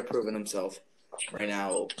kind of proven himself right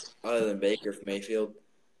now, other than Baker Mayfield,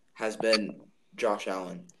 has been Josh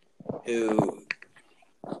Allen, who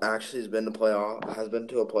actually has been to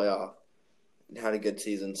a playoff, and had a good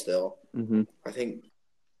season still. Mm-hmm. I think.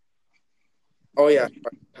 Oh yeah,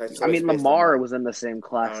 I mean, Lamar was in the same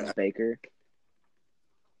class as Baker.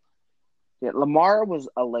 Yeah, Lamar was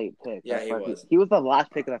a late pick. Yeah, he was. He was the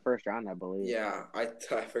last pick of the first round, I believe. Yeah, I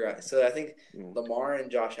forgot. So I think Lamar and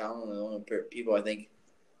Josh Allen are the only people I think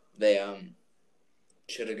they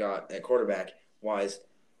should have got at quarterback wise.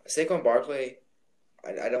 Saquon Barkley,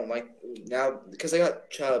 I don't like now because they got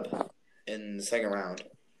Chubb in the second round.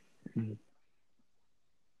 Mm-hmm.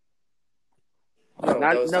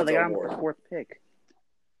 No, they got him with the fourth pick.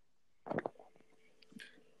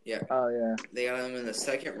 Yeah. Oh yeah. They got him in the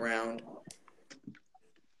second round.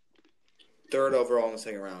 Third overall in the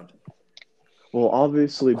second round. Well,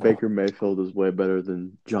 obviously Baker Mayfield is way better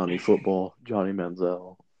than Johnny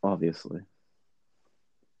Manziel, obviously.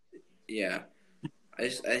 Yeah, I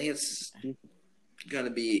think it's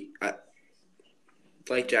gonna be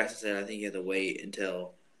like Jackson said. I think you have to wait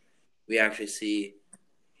until we actually see.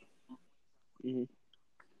 Mm-hmm.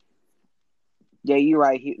 Yeah, you're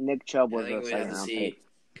right. Nick Chubb was a we have to second-round see pick.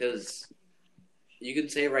 because you can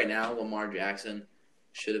say right now Lamar Jackson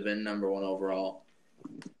should have been number 1 overall,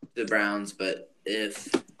 the Browns. But you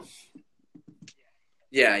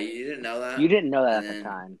didn't know that. You didn't know that at the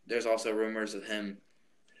time. There's also rumors of him.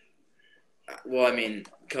 Well, I mean,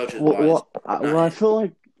 coaches. I feel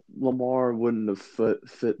like Lamar wouldn't have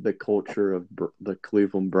fit the culture of the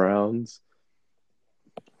Cleveland Browns.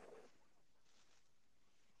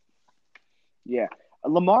 Yeah,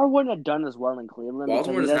 Lamar wouldn't have done as well in Cleveland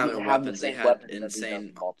Baltimore because he doesn't doesn't have have the weapons. same They had weapons that insane. he does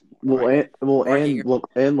in Baltimore.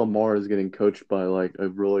 And Lamar is getting coached by like a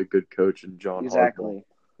really good coach in John Harbaugh.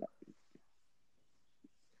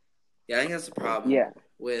 Yeah, I think that's the problem.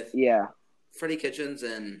 With Freddie Kitchens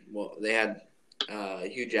and they had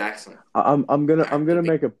Hugh Jackson. I'm gonna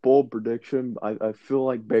make a bold prediction. I feel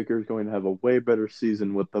like Baker's going to have a way better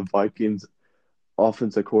season with the Vikings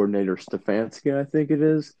offensive coordinator Stefanski, I think it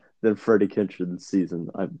is, than Freddie Kitchens'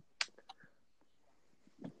 season.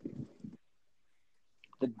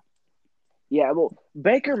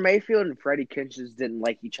 Baker Mayfield and Freddie Kitchens didn't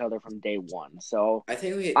like each other from day one, so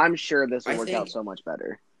I'm sure this will work out so much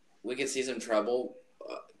better. we could see some trouble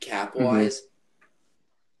cap wise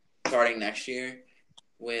starting next year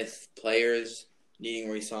with players needing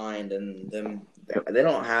re-signed and them. They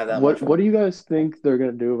don't have that much. What do you guys think they're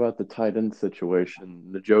gonna do about the tight end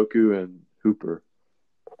situation, Njoku and Hooper?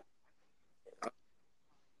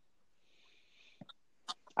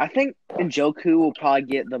 I think Njoku will probably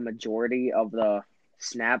get the majority of the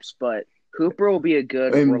snaps, but Hooper will be a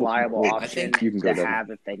good, reliable I option think you can go, to Devin. have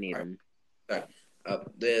if they need him.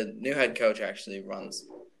 The new head coach actually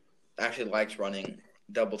likes running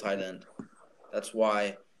double tight end. That's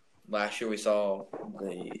why last year we saw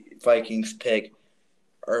the Vikings pick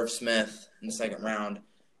Irv Smith in the second round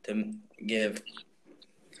to give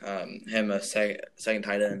him a second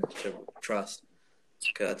tight end to trust,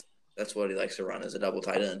 because that's what he likes to run, is a double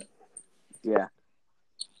tight end. Yeah.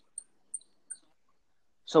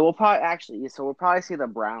 So we'll probably see the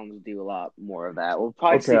Browns do a lot more of that. We'll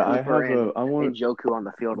probably see Hooper and Njoku on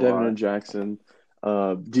the field a lot. Devin and Jackson.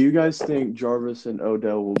 Do you guys think Jarvis and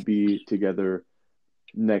Odell will be together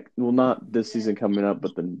not this season coming up,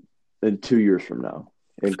 but then in 2 years from now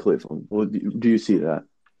in Cleveland? Do you see that?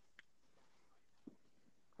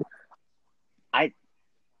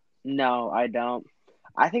 No, I don't.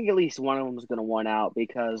 I think at least one of them is going to win out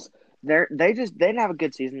because they didn't have a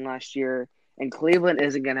good season last year, and Cleveland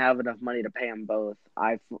isn't going to have enough money to pay them both.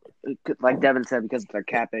 Like Devin said, because of their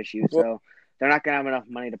cap issue, so they're not going to have enough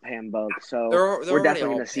money to pay them both. So we're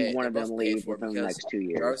definitely going to see one of them leave within the next 2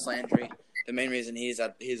 years. Jarvis Landry, the main reason he's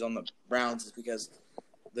on the Browns is because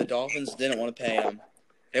the Dolphins didn't want to pay him.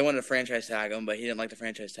 They wanted to franchise tag him, but he didn't like the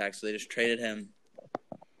franchise tag, so they just traded him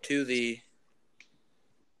to the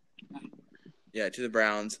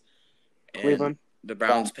Browns. And Cleveland. The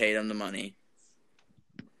Browns paid him the money.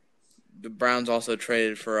 The Browns also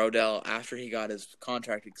traded for Odell after he got his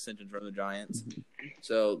contract extension from the Giants.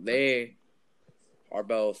 So they are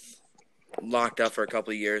both locked up for a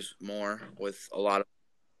couple of years more with a lot of.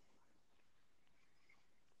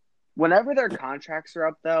 Whenever their contracts are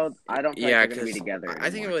up, though, I don't think they're going to be together anymore. I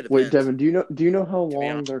think it really depends. Wait, Devin, do you know how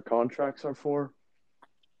long their contracts are for?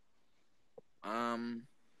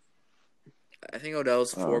 I think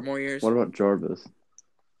Odell's 4 more years. What about Jarvis?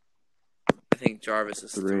 I think Jarvis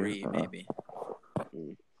is 3 maybe.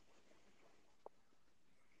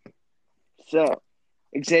 So,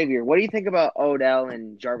 Xavier, what do you think about Odell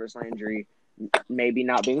and Jarvis Landry maybe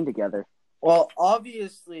not being together? Well,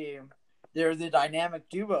 obviously, they're the dynamic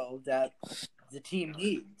duo that the team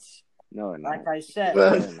needs. No, they're not. Like I said,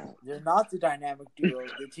 they're not the dynamic duo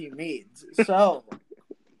the team needs. So,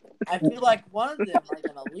 I feel like one of them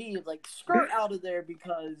are going to leave, skirt out of there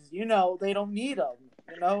because, they don't need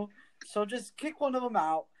them, So just kick one of them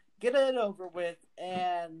out, get it over with,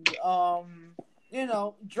 and,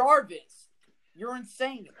 Jarvis, you're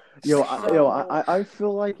insane. I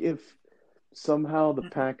feel like if somehow the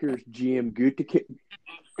Packers GM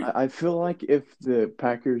I feel like if the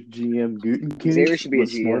Packers GM Gutekunst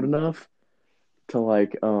was smart enough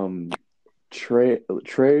to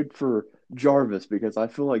trade for Jarvis, because I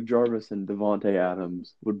feel like Jarvis and Devontae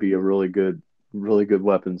Adams would be a really good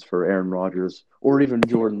weapons for Aaron Rodgers or even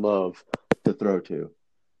Jordan Love to throw to.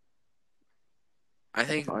 I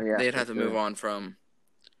think they'd have to move on from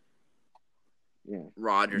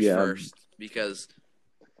Rodgers first because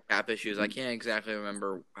cap issues. I can't exactly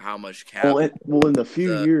remember how much cap. Well, in a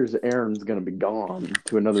few years, Aaron's going to be gone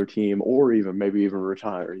to another team or maybe even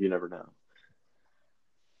retire. You never know.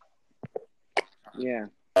 Yeah.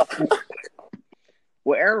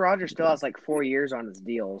 Well, Aaron Rodgers still has 4 years on his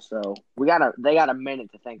deal, so they got a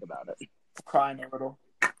minute to think about it. Crying a little.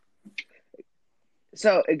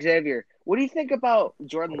 So, Xavier, what do you think about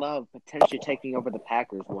Jordan Love potentially taking over the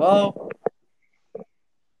Packers? Well,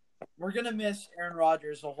 we're gonna miss Aaron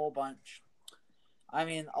Rodgers a whole bunch. I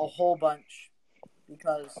mean, a whole bunch,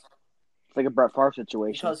 because it's like a Brett Favre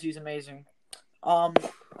situation. Because he's amazing.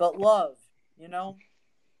 But Love,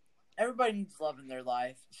 everybody needs love in their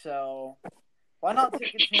life, so why not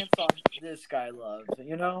take a chance on this guy, Love? I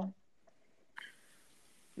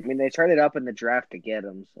mean, they traded up in the draft to get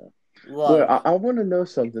him, so. Well, I want to know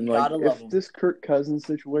something. If this Kirk Cousins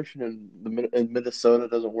situation in Minnesota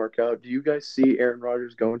doesn't work out, do you guys see Aaron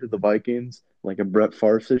Rodgers going to the Vikings like a Brett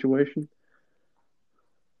Favre situation?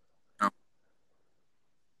 No.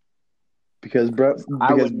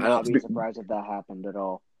 I would not be surprised if that happened at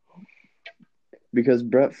all. Because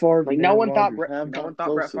Brett Favre, no one thought Brett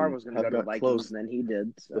Favre was going to go to the Vikings, and then he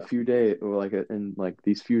did. So. A few days, or in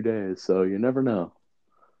these few days, so you never know.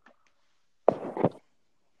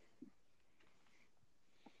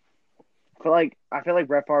 I feel like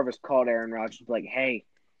Brett Favre has called Aaron Rodgers like, "Hey,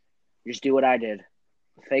 just do what I did,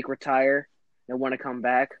 fake retire, They want to come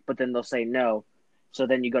back, but then they'll say no. So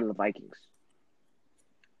then you go to the Vikings.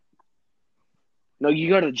 No, you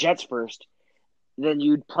go to the Jets first. Then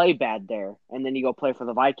you'd play bad there, and then you go play for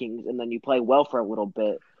the Vikings, and then you play well for a little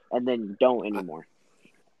bit, and then you don't anymore.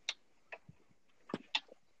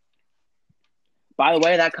 By the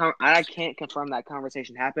way, I can't confirm that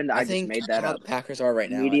conversation happened. I just think made that how up. the Packers are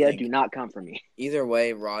right now. Media, I think do not come for me. either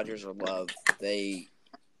way, Rodgers or Love, they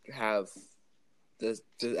have the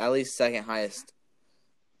at least second highest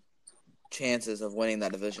chances of winning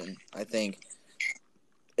that division. I think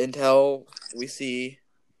until we see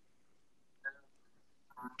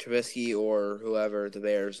Trubisky or whoever the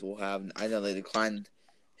Bears will have. I know they declined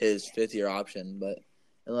his fifth-year option, but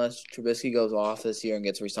unless Trubisky goes off this year and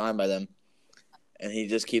gets re-signed by them, and he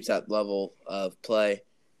just keeps that level of play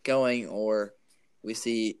going, or we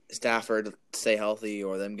see Stafford stay healthy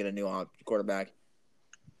or them get a new quarterback.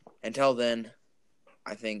 Until then,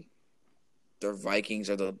 I think the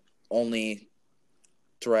Vikings are the only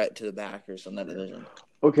threat to the Packers in that division.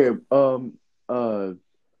 Okay,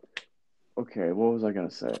 okay, what was I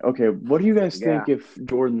gonna say? Okay, what do you guys think if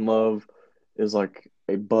Jordan Love is like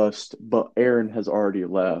a bust, but Aaron has already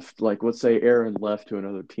left? Like, let's say Aaron left to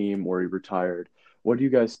another team or he retired. What do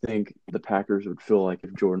you guys think the Packers would feel like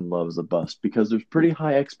if Jordan Love is a bust? Because there's pretty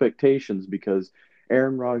high expectations because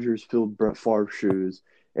Aaron Rodgers filled Brett Favre's shoes,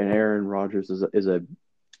 and Aaron Rodgers is a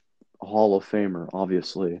Hall of Famer,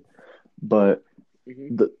 obviously. But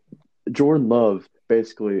the Jordan Love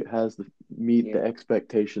basically has to meet the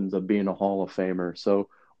expectations of being a Hall of Famer. So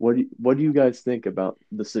what do you guys think about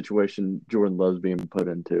the situation Jordan Love's being put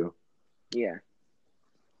into? Yeah.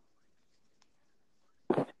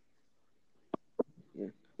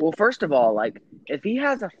 Well, first of all, like if he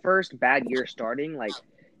has a first bad year starting, like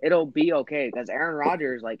it'll be okay because Aaron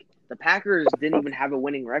Rodgers, like the Packers didn't even have a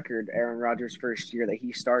winning record Aaron Rodgers' first year that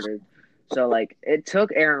he started. So like it took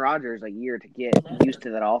Aaron Rodgers a year to get used to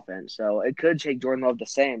that offense. So it could take Jordan Love the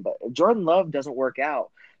same. But if Jordan Love doesn't work out,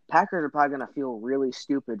 Packers are probably gonna feel really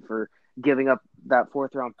stupid for giving up that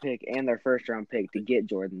 4th-round pick and their 1st-round pick to get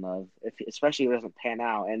Jordan Love, especially if it doesn't pan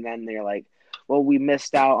out. And then they're like, well, we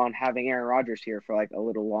missed out on having Aaron Rodgers here for like a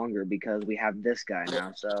little longer because we have this guy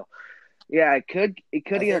now. So yeah, it could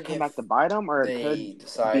either come back to bite them or it could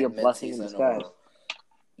be a blessing in disguise. Or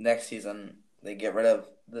next season they get rid of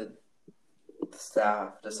the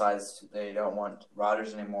staff, decides they don't want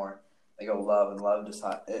Rodgers anymore. They go Love, and Love just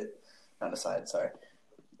doesn't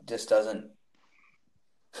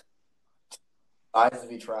decides to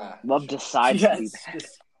be trash. Love decides to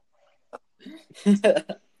be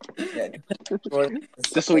bad. Yeah,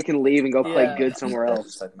 just so we can leave and go play good somewhere else.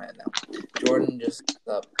 Just like mad now. Jordan just ends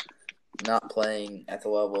up not playing at the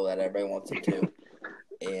level that everybody wants him to,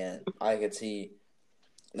 and I could see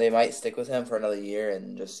they might stick with him for another year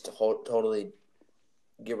and just totally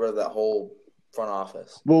get rid of that whole front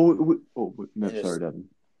office. Well, sorry, Devin.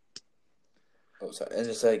 Oh, sorry, and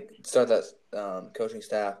just like start that coaching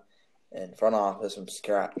staff and front office from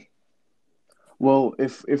scratch. Well,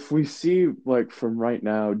 if we see like from right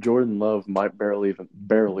now, Jordan Love might barely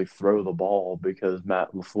throw the ball because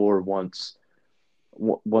Matt LaFleur wants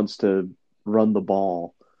to run the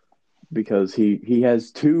ball because he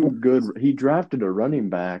has he drafted a running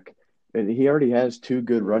back and he already has 2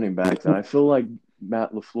 good running backs, and I feel like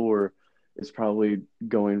Matt LaFleur is probably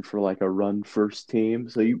going for like a run first team,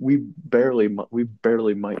 so we barely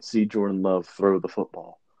might see Jordan Love throw the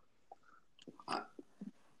football.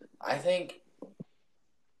 I think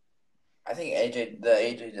the AJ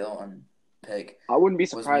Dillon pick. I wouldn't be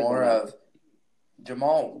surprised. Was more of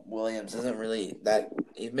Jamal Williams isn't really that.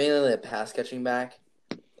 He's mainly a pass catching back.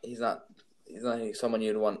 He's not someone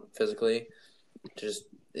you'd want physically. Just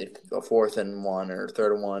if a 4th and 1 or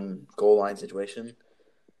 3rd and 1 goal line situation.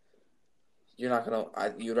 You're not gonna.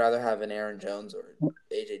 You'd rather have an Aaron Jones or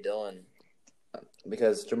AJ Dillon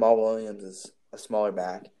because Jamal Williams is a smaller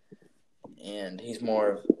back, and he's kind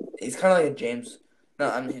of like a James. No,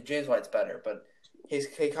 I mean James White's better, but he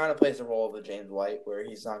kind of plays the role of a James White where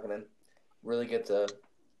he's not going to really get the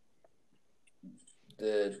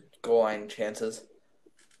goal line chances.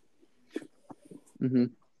 Mm-hmm.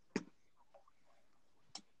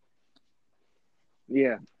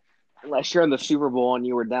 Yeah, unless you're in the Super Bowl and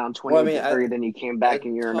you were down 20-3, then you came back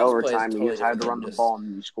and you're in overtime and you decided to run the ball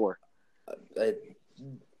and you score. They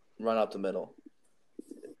run up the middle.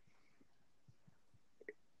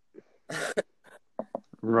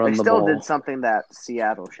 They still did something that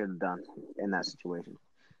Seattle should have done in that situation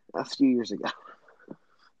a few years ago.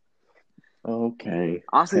 Okay.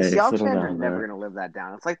 Honestly, Seattle fans are never going to live that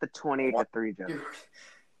down. It's like the 28-3 joke.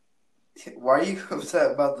 Why are you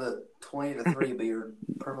upset about the 20-3? But you're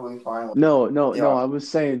perfectly fine with No, the Seahawks. I was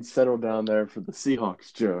saying settle down there for the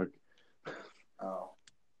Seahawks joke. Oh.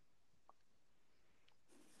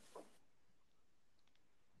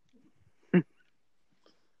 I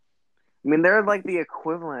mean, they're like the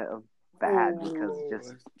equivalent of bad because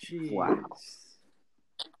just wow.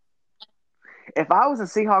 If I was a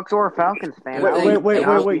Seahawks or a Falcons fan, I would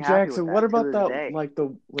not be happy Jackson. with What that about to this that? day. Like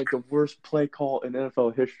the worst play call in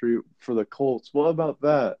NFL history for the Colts. What about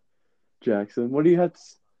that, Jackson? What do you have?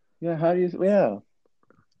 Yeah, how do you? Yeah,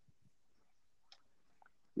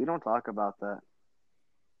 We don't talk about that.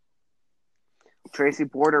 Tracy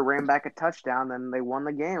Porter ran back a touchdown, then they won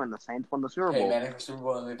the game, and the Saints won the Super Bowl. Hey, Manning for Super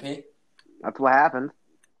Bowl MVP? That's what happened.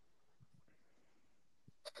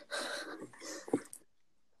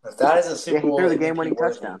 If that is a Super Yeah, he Bowl threw the MVP game-winning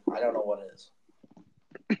worthy, touchdown. I don't know what is.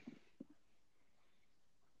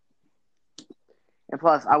 And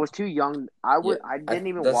plus, I was too young. I didn't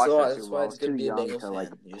even watch that Super Bowl. I was too young to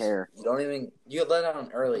care. You don't even you get let out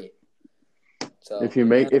early. So if you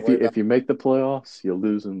make the playoffs, you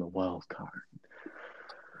lose in the wild card.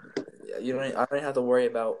 Yeah, I don't have to worry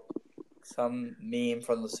about some meme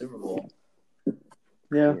from the Super Bowl.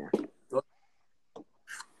 Yeah.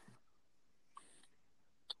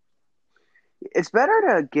 It's better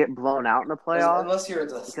to get blown out in the playoffs unless you're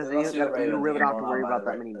because you really don't have to worry about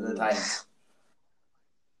that many the memes. Titans.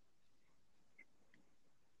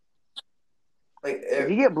 Like if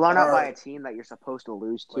you get blown out by a team that you're supposed to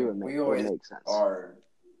lose to, it makes sense. Our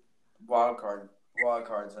wild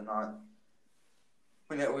cards are not.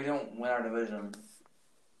 We don't win our division.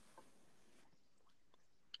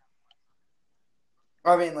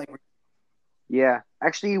 I mean, like. Yeah,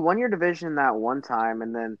 actually, you won your division that one time,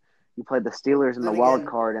 and then you played the Steelers in the wild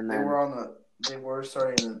card, and then they were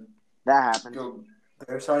starting to. That happened.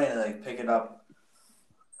 They were starting to pick it up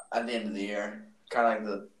at the end of the year, kind of like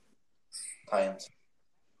the Titans.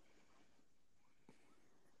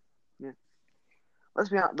 Yeah. Let's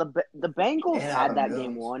be honest. The Bengals had that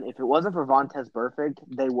game won. If it wasn't for Vontaze Burfict,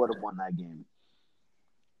 they would have won that game.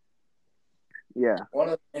 Yeah. One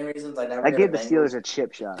of the main reasons I never gave the Steelers a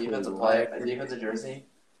chip shot. Defensive jersey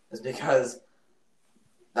is because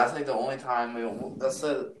that's like the only time that's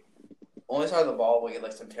the only side of the ball we get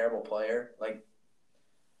like some terrible player, like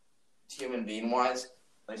human being wise,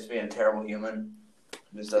 like just being a terrible human.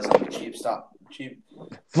 Just does some cheap.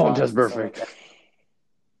 Vontaze Burfict.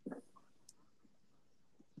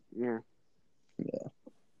 Yeah.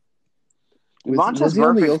 Was he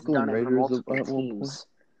on the Oakland Raiders at one point?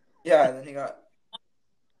 Yeah, and then he got.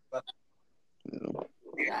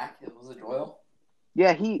 Jack, was it Doyle?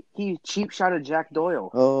 Yeah, he cheap shotted Jack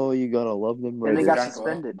Doyle. Oh, you gotta love them Raiders. And they got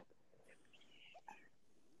suspended.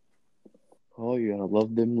 Oh, you gotta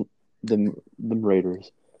love them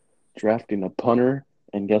Raiders. Drafting a punter,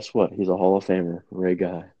 and guess what? He's a Hall of Famer. Ray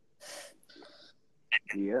Guy.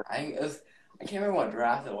 Yeah. I can't remember what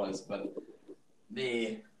draft it was, but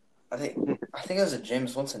I think it was a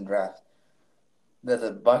James Winston draft that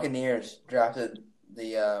the Buccaneers drafted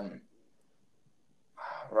the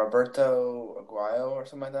Roberto Aguayo or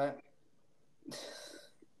something like that.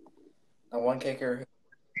 That one kicker.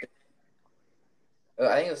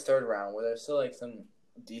 I think it was third round, where there's still like some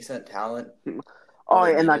decent talent. Oh,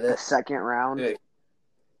 in like the second round.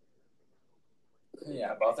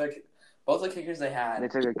 Yeah, both the kickers they had. They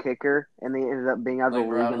took a kicker, and they ended up being out of the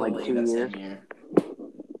league in like 2 years.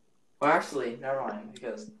 Well, actually, never mind,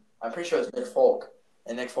 because I'm pretty sure it's Nick Folk,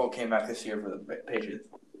 and Nick Folk came back this year for the Patriots.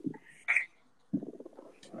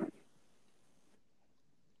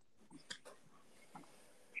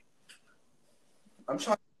 I'm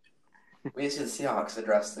shocked. We need to see the Seahawks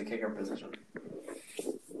address the kicker position.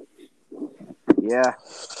 Yeah.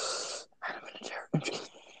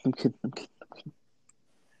 I'm kidding.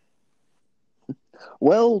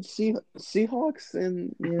 Well, Seahawks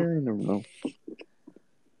and I don't know.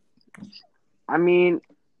 I mean,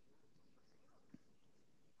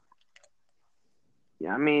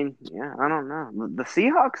 I don't know. The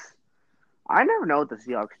Seahawks, I never know what the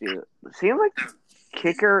Seahawks do. It seems like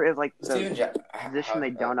kicker is like the position they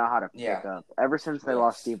don't know how to pick up. Ever since they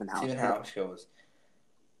lost Stephen House. Stephen House was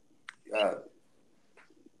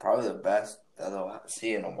probably the best that they'll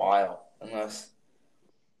see in a while, unless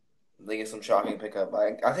they get some shocking pickup.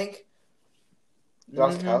 I think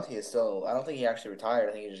Gostkowski is still. I don't think he actually retired.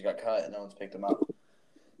 I think he just got cut and no one's picked him up.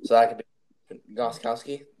 So that could be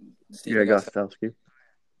Gostkowski. Yeah, Gostkowski.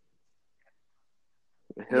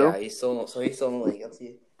 Who? Yeah, he's still in the league. Let's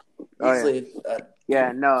see.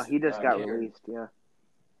 No, he just got released. Yeah.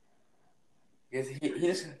 He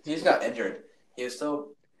just got injured. He was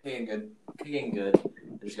still kicking good. He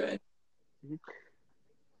just got injured.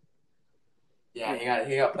 Yeah,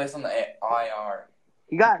 he got placed on the IR.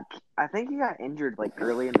 I think he got injured like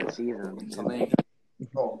early in the season.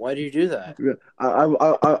 Why do you do that? Yeah, I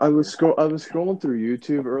was scrolling through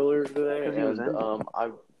YouTube earlier today, 'Cause he was and injured.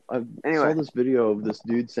 I Anyway. saw this video of this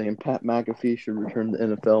dude saying Pat McAfee should return to the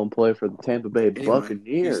NFL and play for the Tampa Bay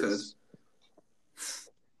Buccaneers.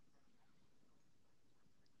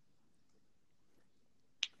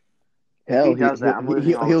 Hell, if he does that, I'm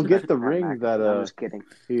losing all he'll respect get the for Pat ring McAfee. that I'm just kidding.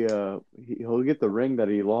 he'll get the ring that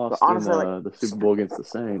he lost honestly, in the Super Bowl against the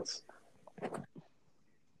Saints.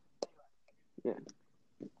 Yeah.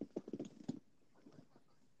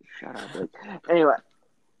 Shut up, Blake. Anyway.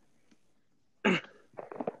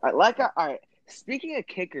 All right. Speaking of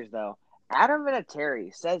kickers, though, Adam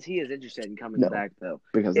Vinatieri says he is interested in coming back, though.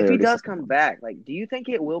 Because if he does come back, like, do you think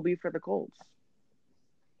it will be for the Colts?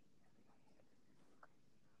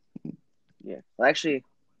 Yeah. Well, actually,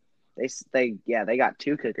 they got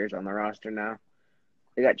two kickers on the roster now.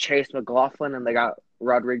 They got Chase McLaughlin and they got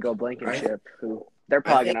Rodrigo Blankenship, who they're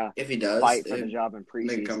probably gonna if he does fight for the job in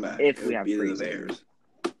preseason if we have preseason.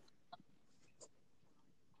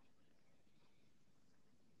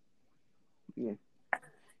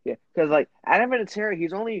 Yeah, because like Adam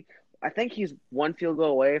Vinatieri, I think he's one field goal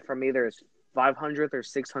away from either his 500th or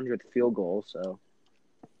 600th field goal. So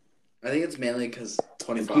I think it's mainly because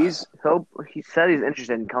 25. He said he's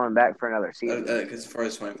interested in coming back for another season. Because for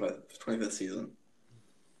his 25th season.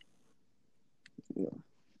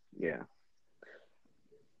 Yeah.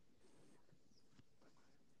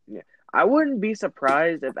 I wouldn't be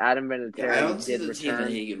surprised if Adam Vinatieri did return.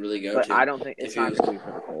 He could really go but to. I don't think it's not going to be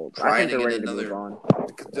for the Colts. I think they're ready to move on.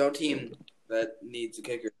 No team that needs a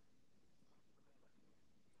kicker.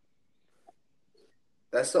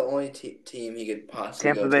 That's the only team he could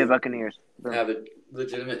possibly Tampa Bay Buccaneers have a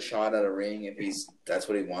legitimate shot at a ring if that's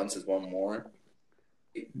what he wants is one more.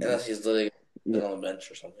 Unless he's literally on the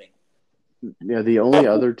bench or something. Yeah, the only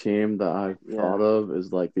other team that I've thought of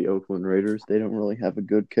is like the Oakland Raiders. They don't really have a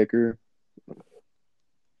good kicker.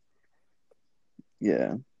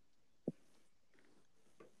 Yeah.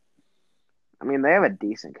 I mean, they have a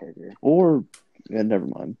decent kicker. Never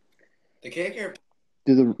mind. The kicker.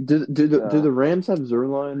 Do the Rams have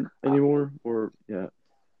Zerline anymore? Or yeah.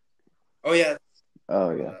 Oh yeah. Oh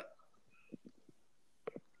yeah.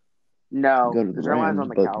 No, go to the Zerline's Rams, on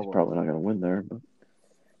the but Cowboys. He's probably not going to win there.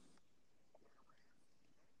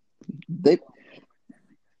 But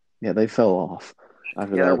they fell off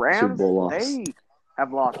after that the Rams, Super Bowl loss. They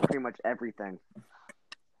have lost pretty much everything.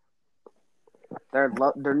 Their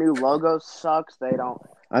new logo sucks.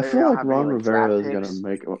 I feel like Ron Rivera is going to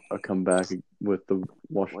make a comeback with the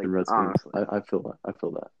Washington Redskins. I feel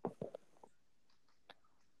that.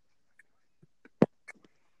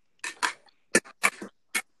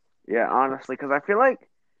 Yeah, honestly, because I feel like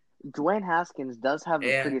Dwayne Haskins does have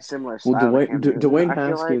a pretty similar style. Well, Dwayne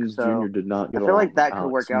Haskins Jr. did not get along with that could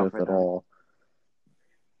Alex work out Smith for at all.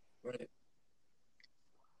 Right.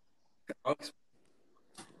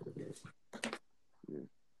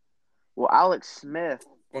 Well, Alex Smith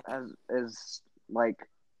is like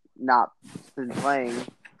not been playing.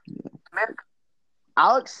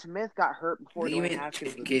 Alex Smith got hurt before Dwayne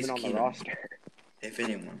Haskins was even on the roster. If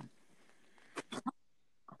anyone.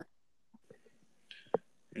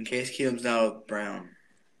 In case Keenum's now Brown.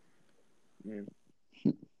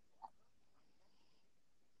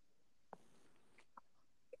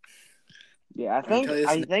 Yeah, I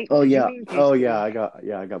think. Oh yeah. I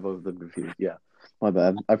got both of them confused. Yeah, my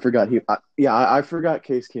bad. I forgot I forgot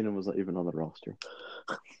Case Keenum was not even on the roster.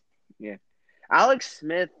 Yeah, Alex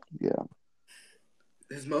Smith. Yeah.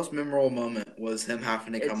 His most memorable moment was him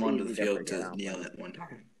having to come onto the field to kneel at one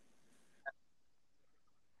time.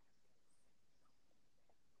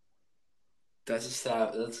 That's a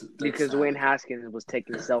sad. That's because Dwayne Haskins was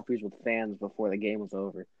taking selfies with fans before the game was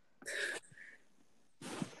over.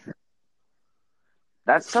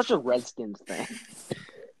 That's such a Redskins thing.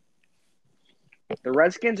 The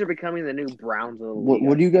Redskins are becoming the new Browns of the league.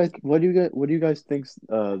 What do you guys think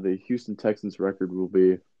the Houston Texans record will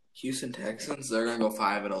be? Houston Texans, they're gonna go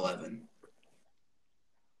 5-11.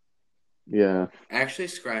 Yeah. Actually,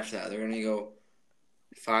 scratch that. They're gonna go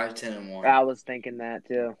 5-10-1. I was thinking that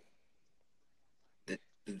too.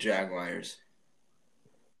 The Jaguars.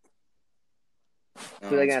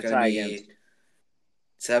 Who are they gonna tie against?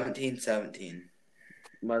 17-17.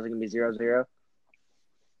 Was it gonna be 0-0?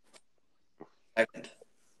 Second.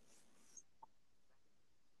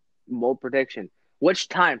 Bold prediction. Which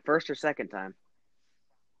time? First or second time?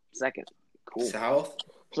 Second. Cool. South.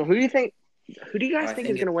 So who do you guys think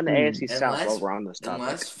is going to win the AFC South while we're on this topic?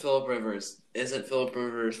 Unless Phillip Rivers. Isn't Phillip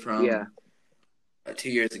Rivers from 2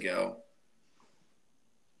 years ago,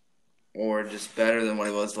 or just better than what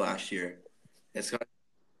he was last year. It's gonna.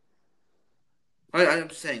 I'm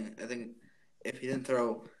saying. I think if he didn't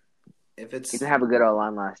throw, if He it's didn't have a good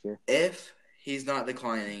O-line last year. if he's not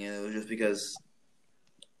declining, and it was just because.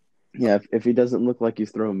 Yeah, if he doesn't look like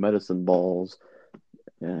he's throwing medicine balls,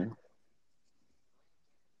 yeah.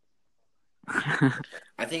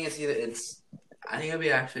 I think it's either it's. I think it'll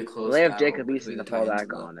be actually a close. Well, they have battle Jacob between Eason the to fall Titans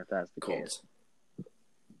back and on if that's the case. Colts.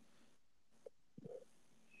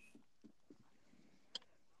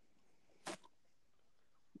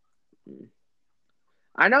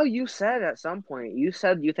 I know you said at some point you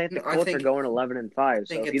said you think the No, I Colts think- are going 11-5.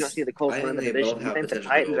 So if you don't see the Colts I win think the they both division, you have think the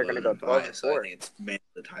potential to Titans go are going to go 11-5, so I 12-4. think it's mainly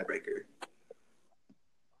the tiebreaker.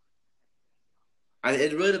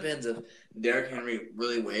 It really depends if Derrick Henry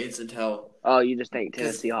really waits until. Oh, you just think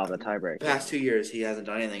Tennessee will have the tiebreaker? Past 2 years, he hasn't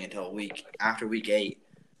done anything until after week 8.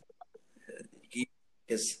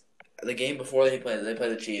 Because the game before they played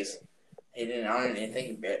the Chiefs. He didn't. I don't even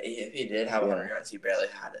think if he did have 100 yards, he barely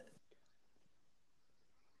had it.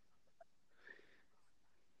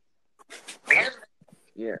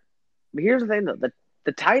 Yeah, but here's the thing though: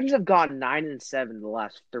 the Titans have gone 9-7 the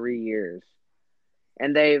last 3 years,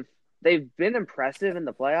 and they've been impressive in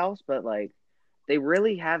the playoffs, but like they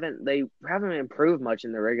really haven't improved much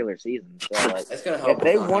in the regular season. So like It's gonna help if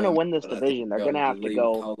they not want to having- win this but I division, think they're gonna have to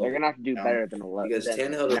go. They're gonna have to do down better than 11 because than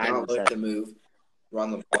Tannehill does not look 9-7. to move,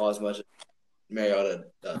 run the ball as much as Mariota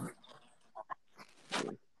does.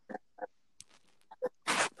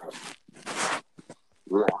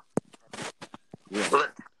 Yeah.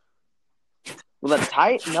 Well,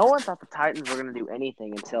 no one thought the Titans were going to do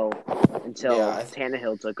anything until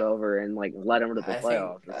Tannehill took over and like led them to the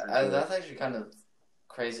playoffs. That's actually kind of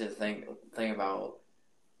crazy to think about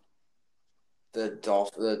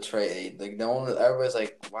the trade. Like everybody's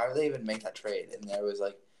like, why would they even make that trade? And everybody's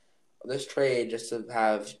like, this trade just to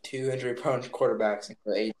have 2 injury-prone quarterbacks and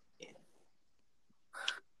for 8.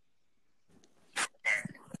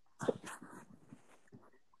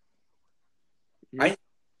 I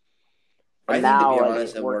think, now to be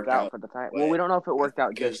honest, it worked out for the Titans. Well, we don't know if it worked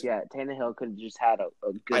out just yet. Tannehill could have just had a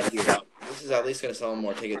good year. This is at least going to sell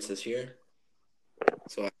more tickets this year.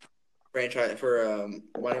 So, franchise for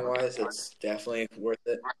money-wise, it's definitely worth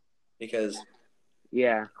it because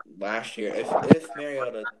last year, if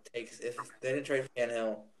Mariota if they didn't trade for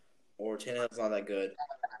Tannehill or Tannehill's not that good,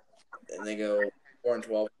 and they go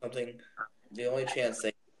 4-12 something, the only chance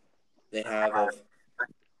they have of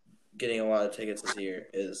getting a lot of tickets this year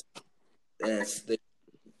is, and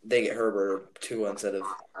they get Herbert or Tua instead of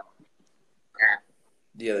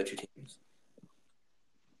the other two teams.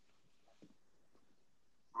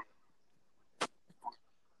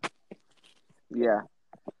 Yeah.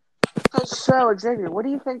 So, Xavier, what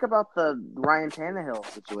do you think about the Ryan Tannehill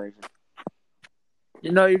situation?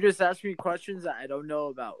 You just asked me questions that I don't know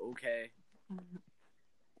about. Okay.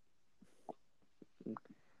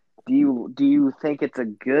 Do you think it's a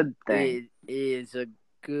good thing? It is a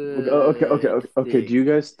good. Okay. Do you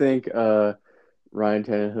guys think Ryan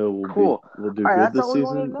Tannehill will do good this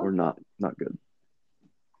season or not? Not good.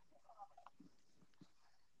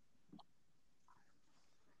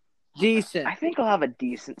 Decent. I think he'll have a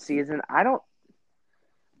decent season. I don't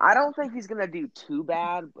think he's gonna do too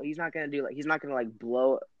bad, but he's not gonna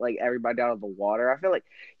blow everybody out of the water. I feel like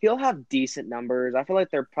he'll have decent numbers. I feel like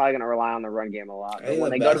they're probably gonna rely on the run game a lot. But when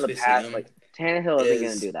they go to the pass, Tannehill isn't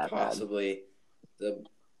gonna do that possibly bad. The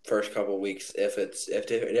first couple of weeks, if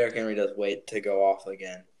Derrick Henry does wait to go off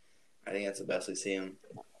again, I think that's the best we see him.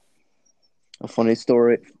 A funny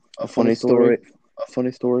story.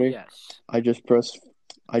 Yes. I just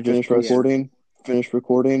finished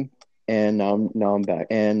recording, and now I'm back.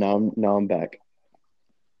 And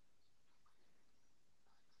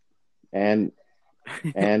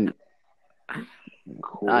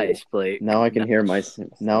cool. Nice, Blake. Now I can hear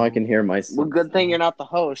myself. Well, good thing you're not the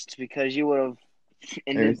host because you would have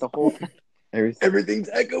ended the whole thing. Everything's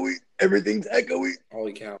echoey.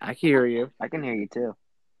 Holy cow! I can hear you. I can hear you too.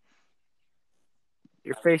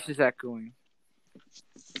 Your face is echoing.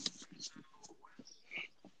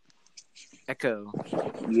 Echo.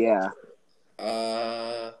 Yeah.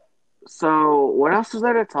 So what else is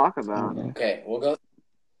there to talk about? Okay, we'll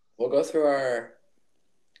go through our.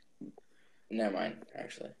 Never mind.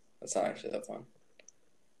 Actually, that's not actually that fun.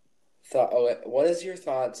 What is your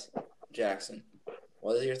thoughts, Jackson?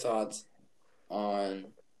 What is your thoughts on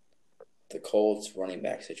the Colts running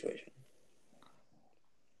back situation?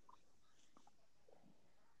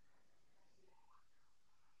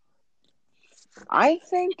 I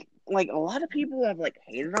think a lot of people have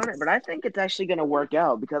hated on it, but I think it's actually going to work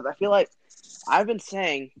out because I feel like I've been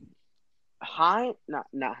saying not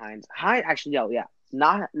Hines. Hines actually, yeah.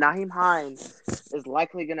 Naheem Hines is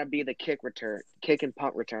likely going to be the kick and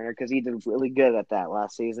punt returner because he did really good at that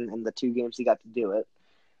last season in the 2 games he got to do it.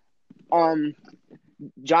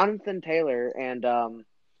 Jonathan Taylor and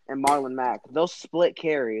Marlon Mack, those split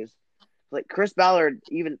carries. Like Chris Ballard,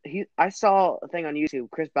 I saw a thing on YouTube.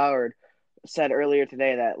 Chris Ballard said earlier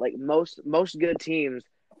today that like most good teams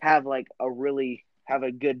have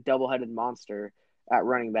a good double-headed monster at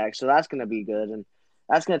running back, so that's going to be good, and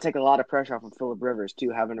that's going to take a lot of pressure off of Phillip Rivers too,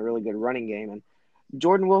 having a really good running game. And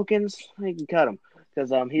Jordan Wilkins, you can cut him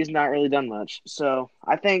because he's not really done much. So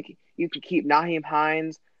I think you could keep Naheem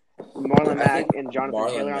Hines, Marlon Mack, and Jonathan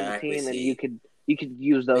Marlon Taylor on the Mack, team, and you could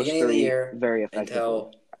use those beginning of the 3 year very effectively.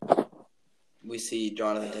 until we see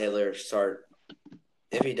Jonathan Taylor start.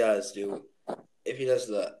 If he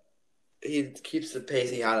keeps the pace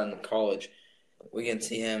he had in college, we can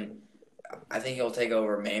see him. I think he'll take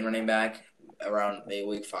over main running back around maybe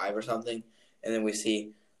week 5 or something, and then we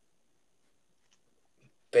see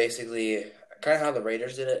basically kind of how the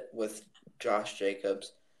Raiders did it with Josh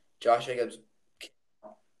Jacobs. Josh Jacobs,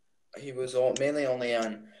 he was mainly only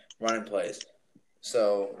on running plays,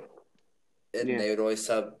 so they would always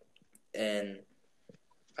sub. And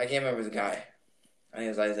I can't remember the guy. I think it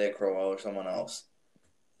was Isaiah Crowell or someone else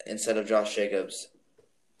instead of Josh Jacobs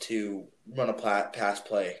to run a pass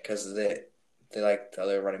play because they like the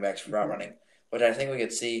other running backs route running, which I think we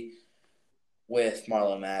could see with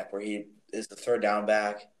Marlon Mack, where he is the third down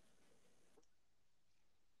back.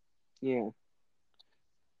 Yeah.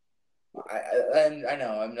 I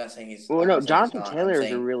know. I'm not saying he's. Well, no, Jonathan Taylor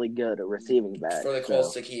is a really good at receiving back. For the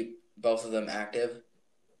Colts to keep both of them active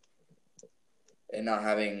and not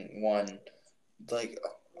having one, like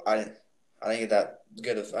I didn't get that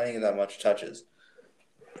good. I didn't get that much touches.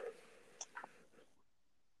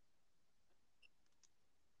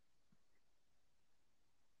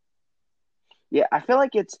 Yeah, I feel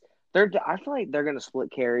like they're going to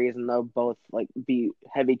split carries and they'll both like be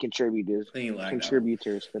heavy contributors for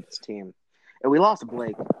this team. And we lost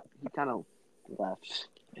Blake. He kind of left.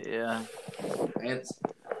 Yeah. That's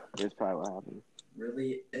probably what happened.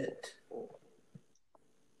 Really it.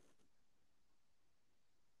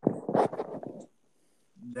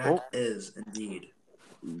 That is indeed.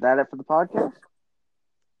 That it for the podcast?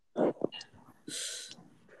 I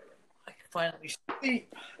can finally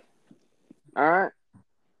sleep. All right.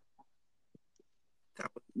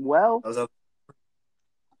 Well,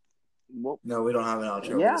 no, we don't have an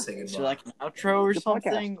outro. Yeah. Is there like an outro or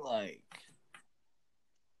something? Podcast. Like,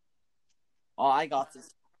 I got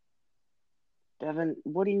this. Devin,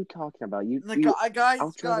 what are you talking about? Guys, I got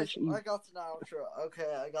an outro.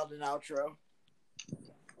 Okay, I got an outro.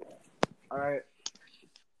 All right.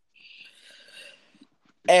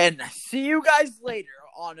 And see you guys later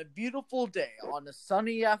on a beautiful day, on a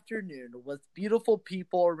sunny afternoon, with beautiful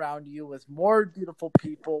people around you, with more beautiful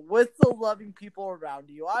people, with the loving people around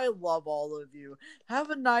you. I love all of you.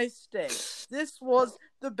 Have a nice day. This was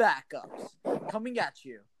the Backups, coming at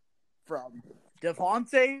you from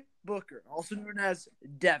Devontae Booker, also known as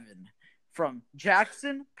Devin, from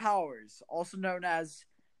Jackson Powers, also known as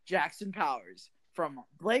Jackson Powers, from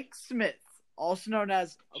Blake Smith, also known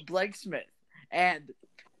as Blake Smith, and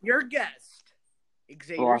your guest,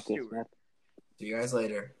 Xavier Stewart. See you guys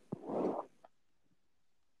later.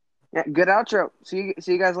 Yeah, good outro. See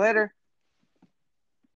you guys later.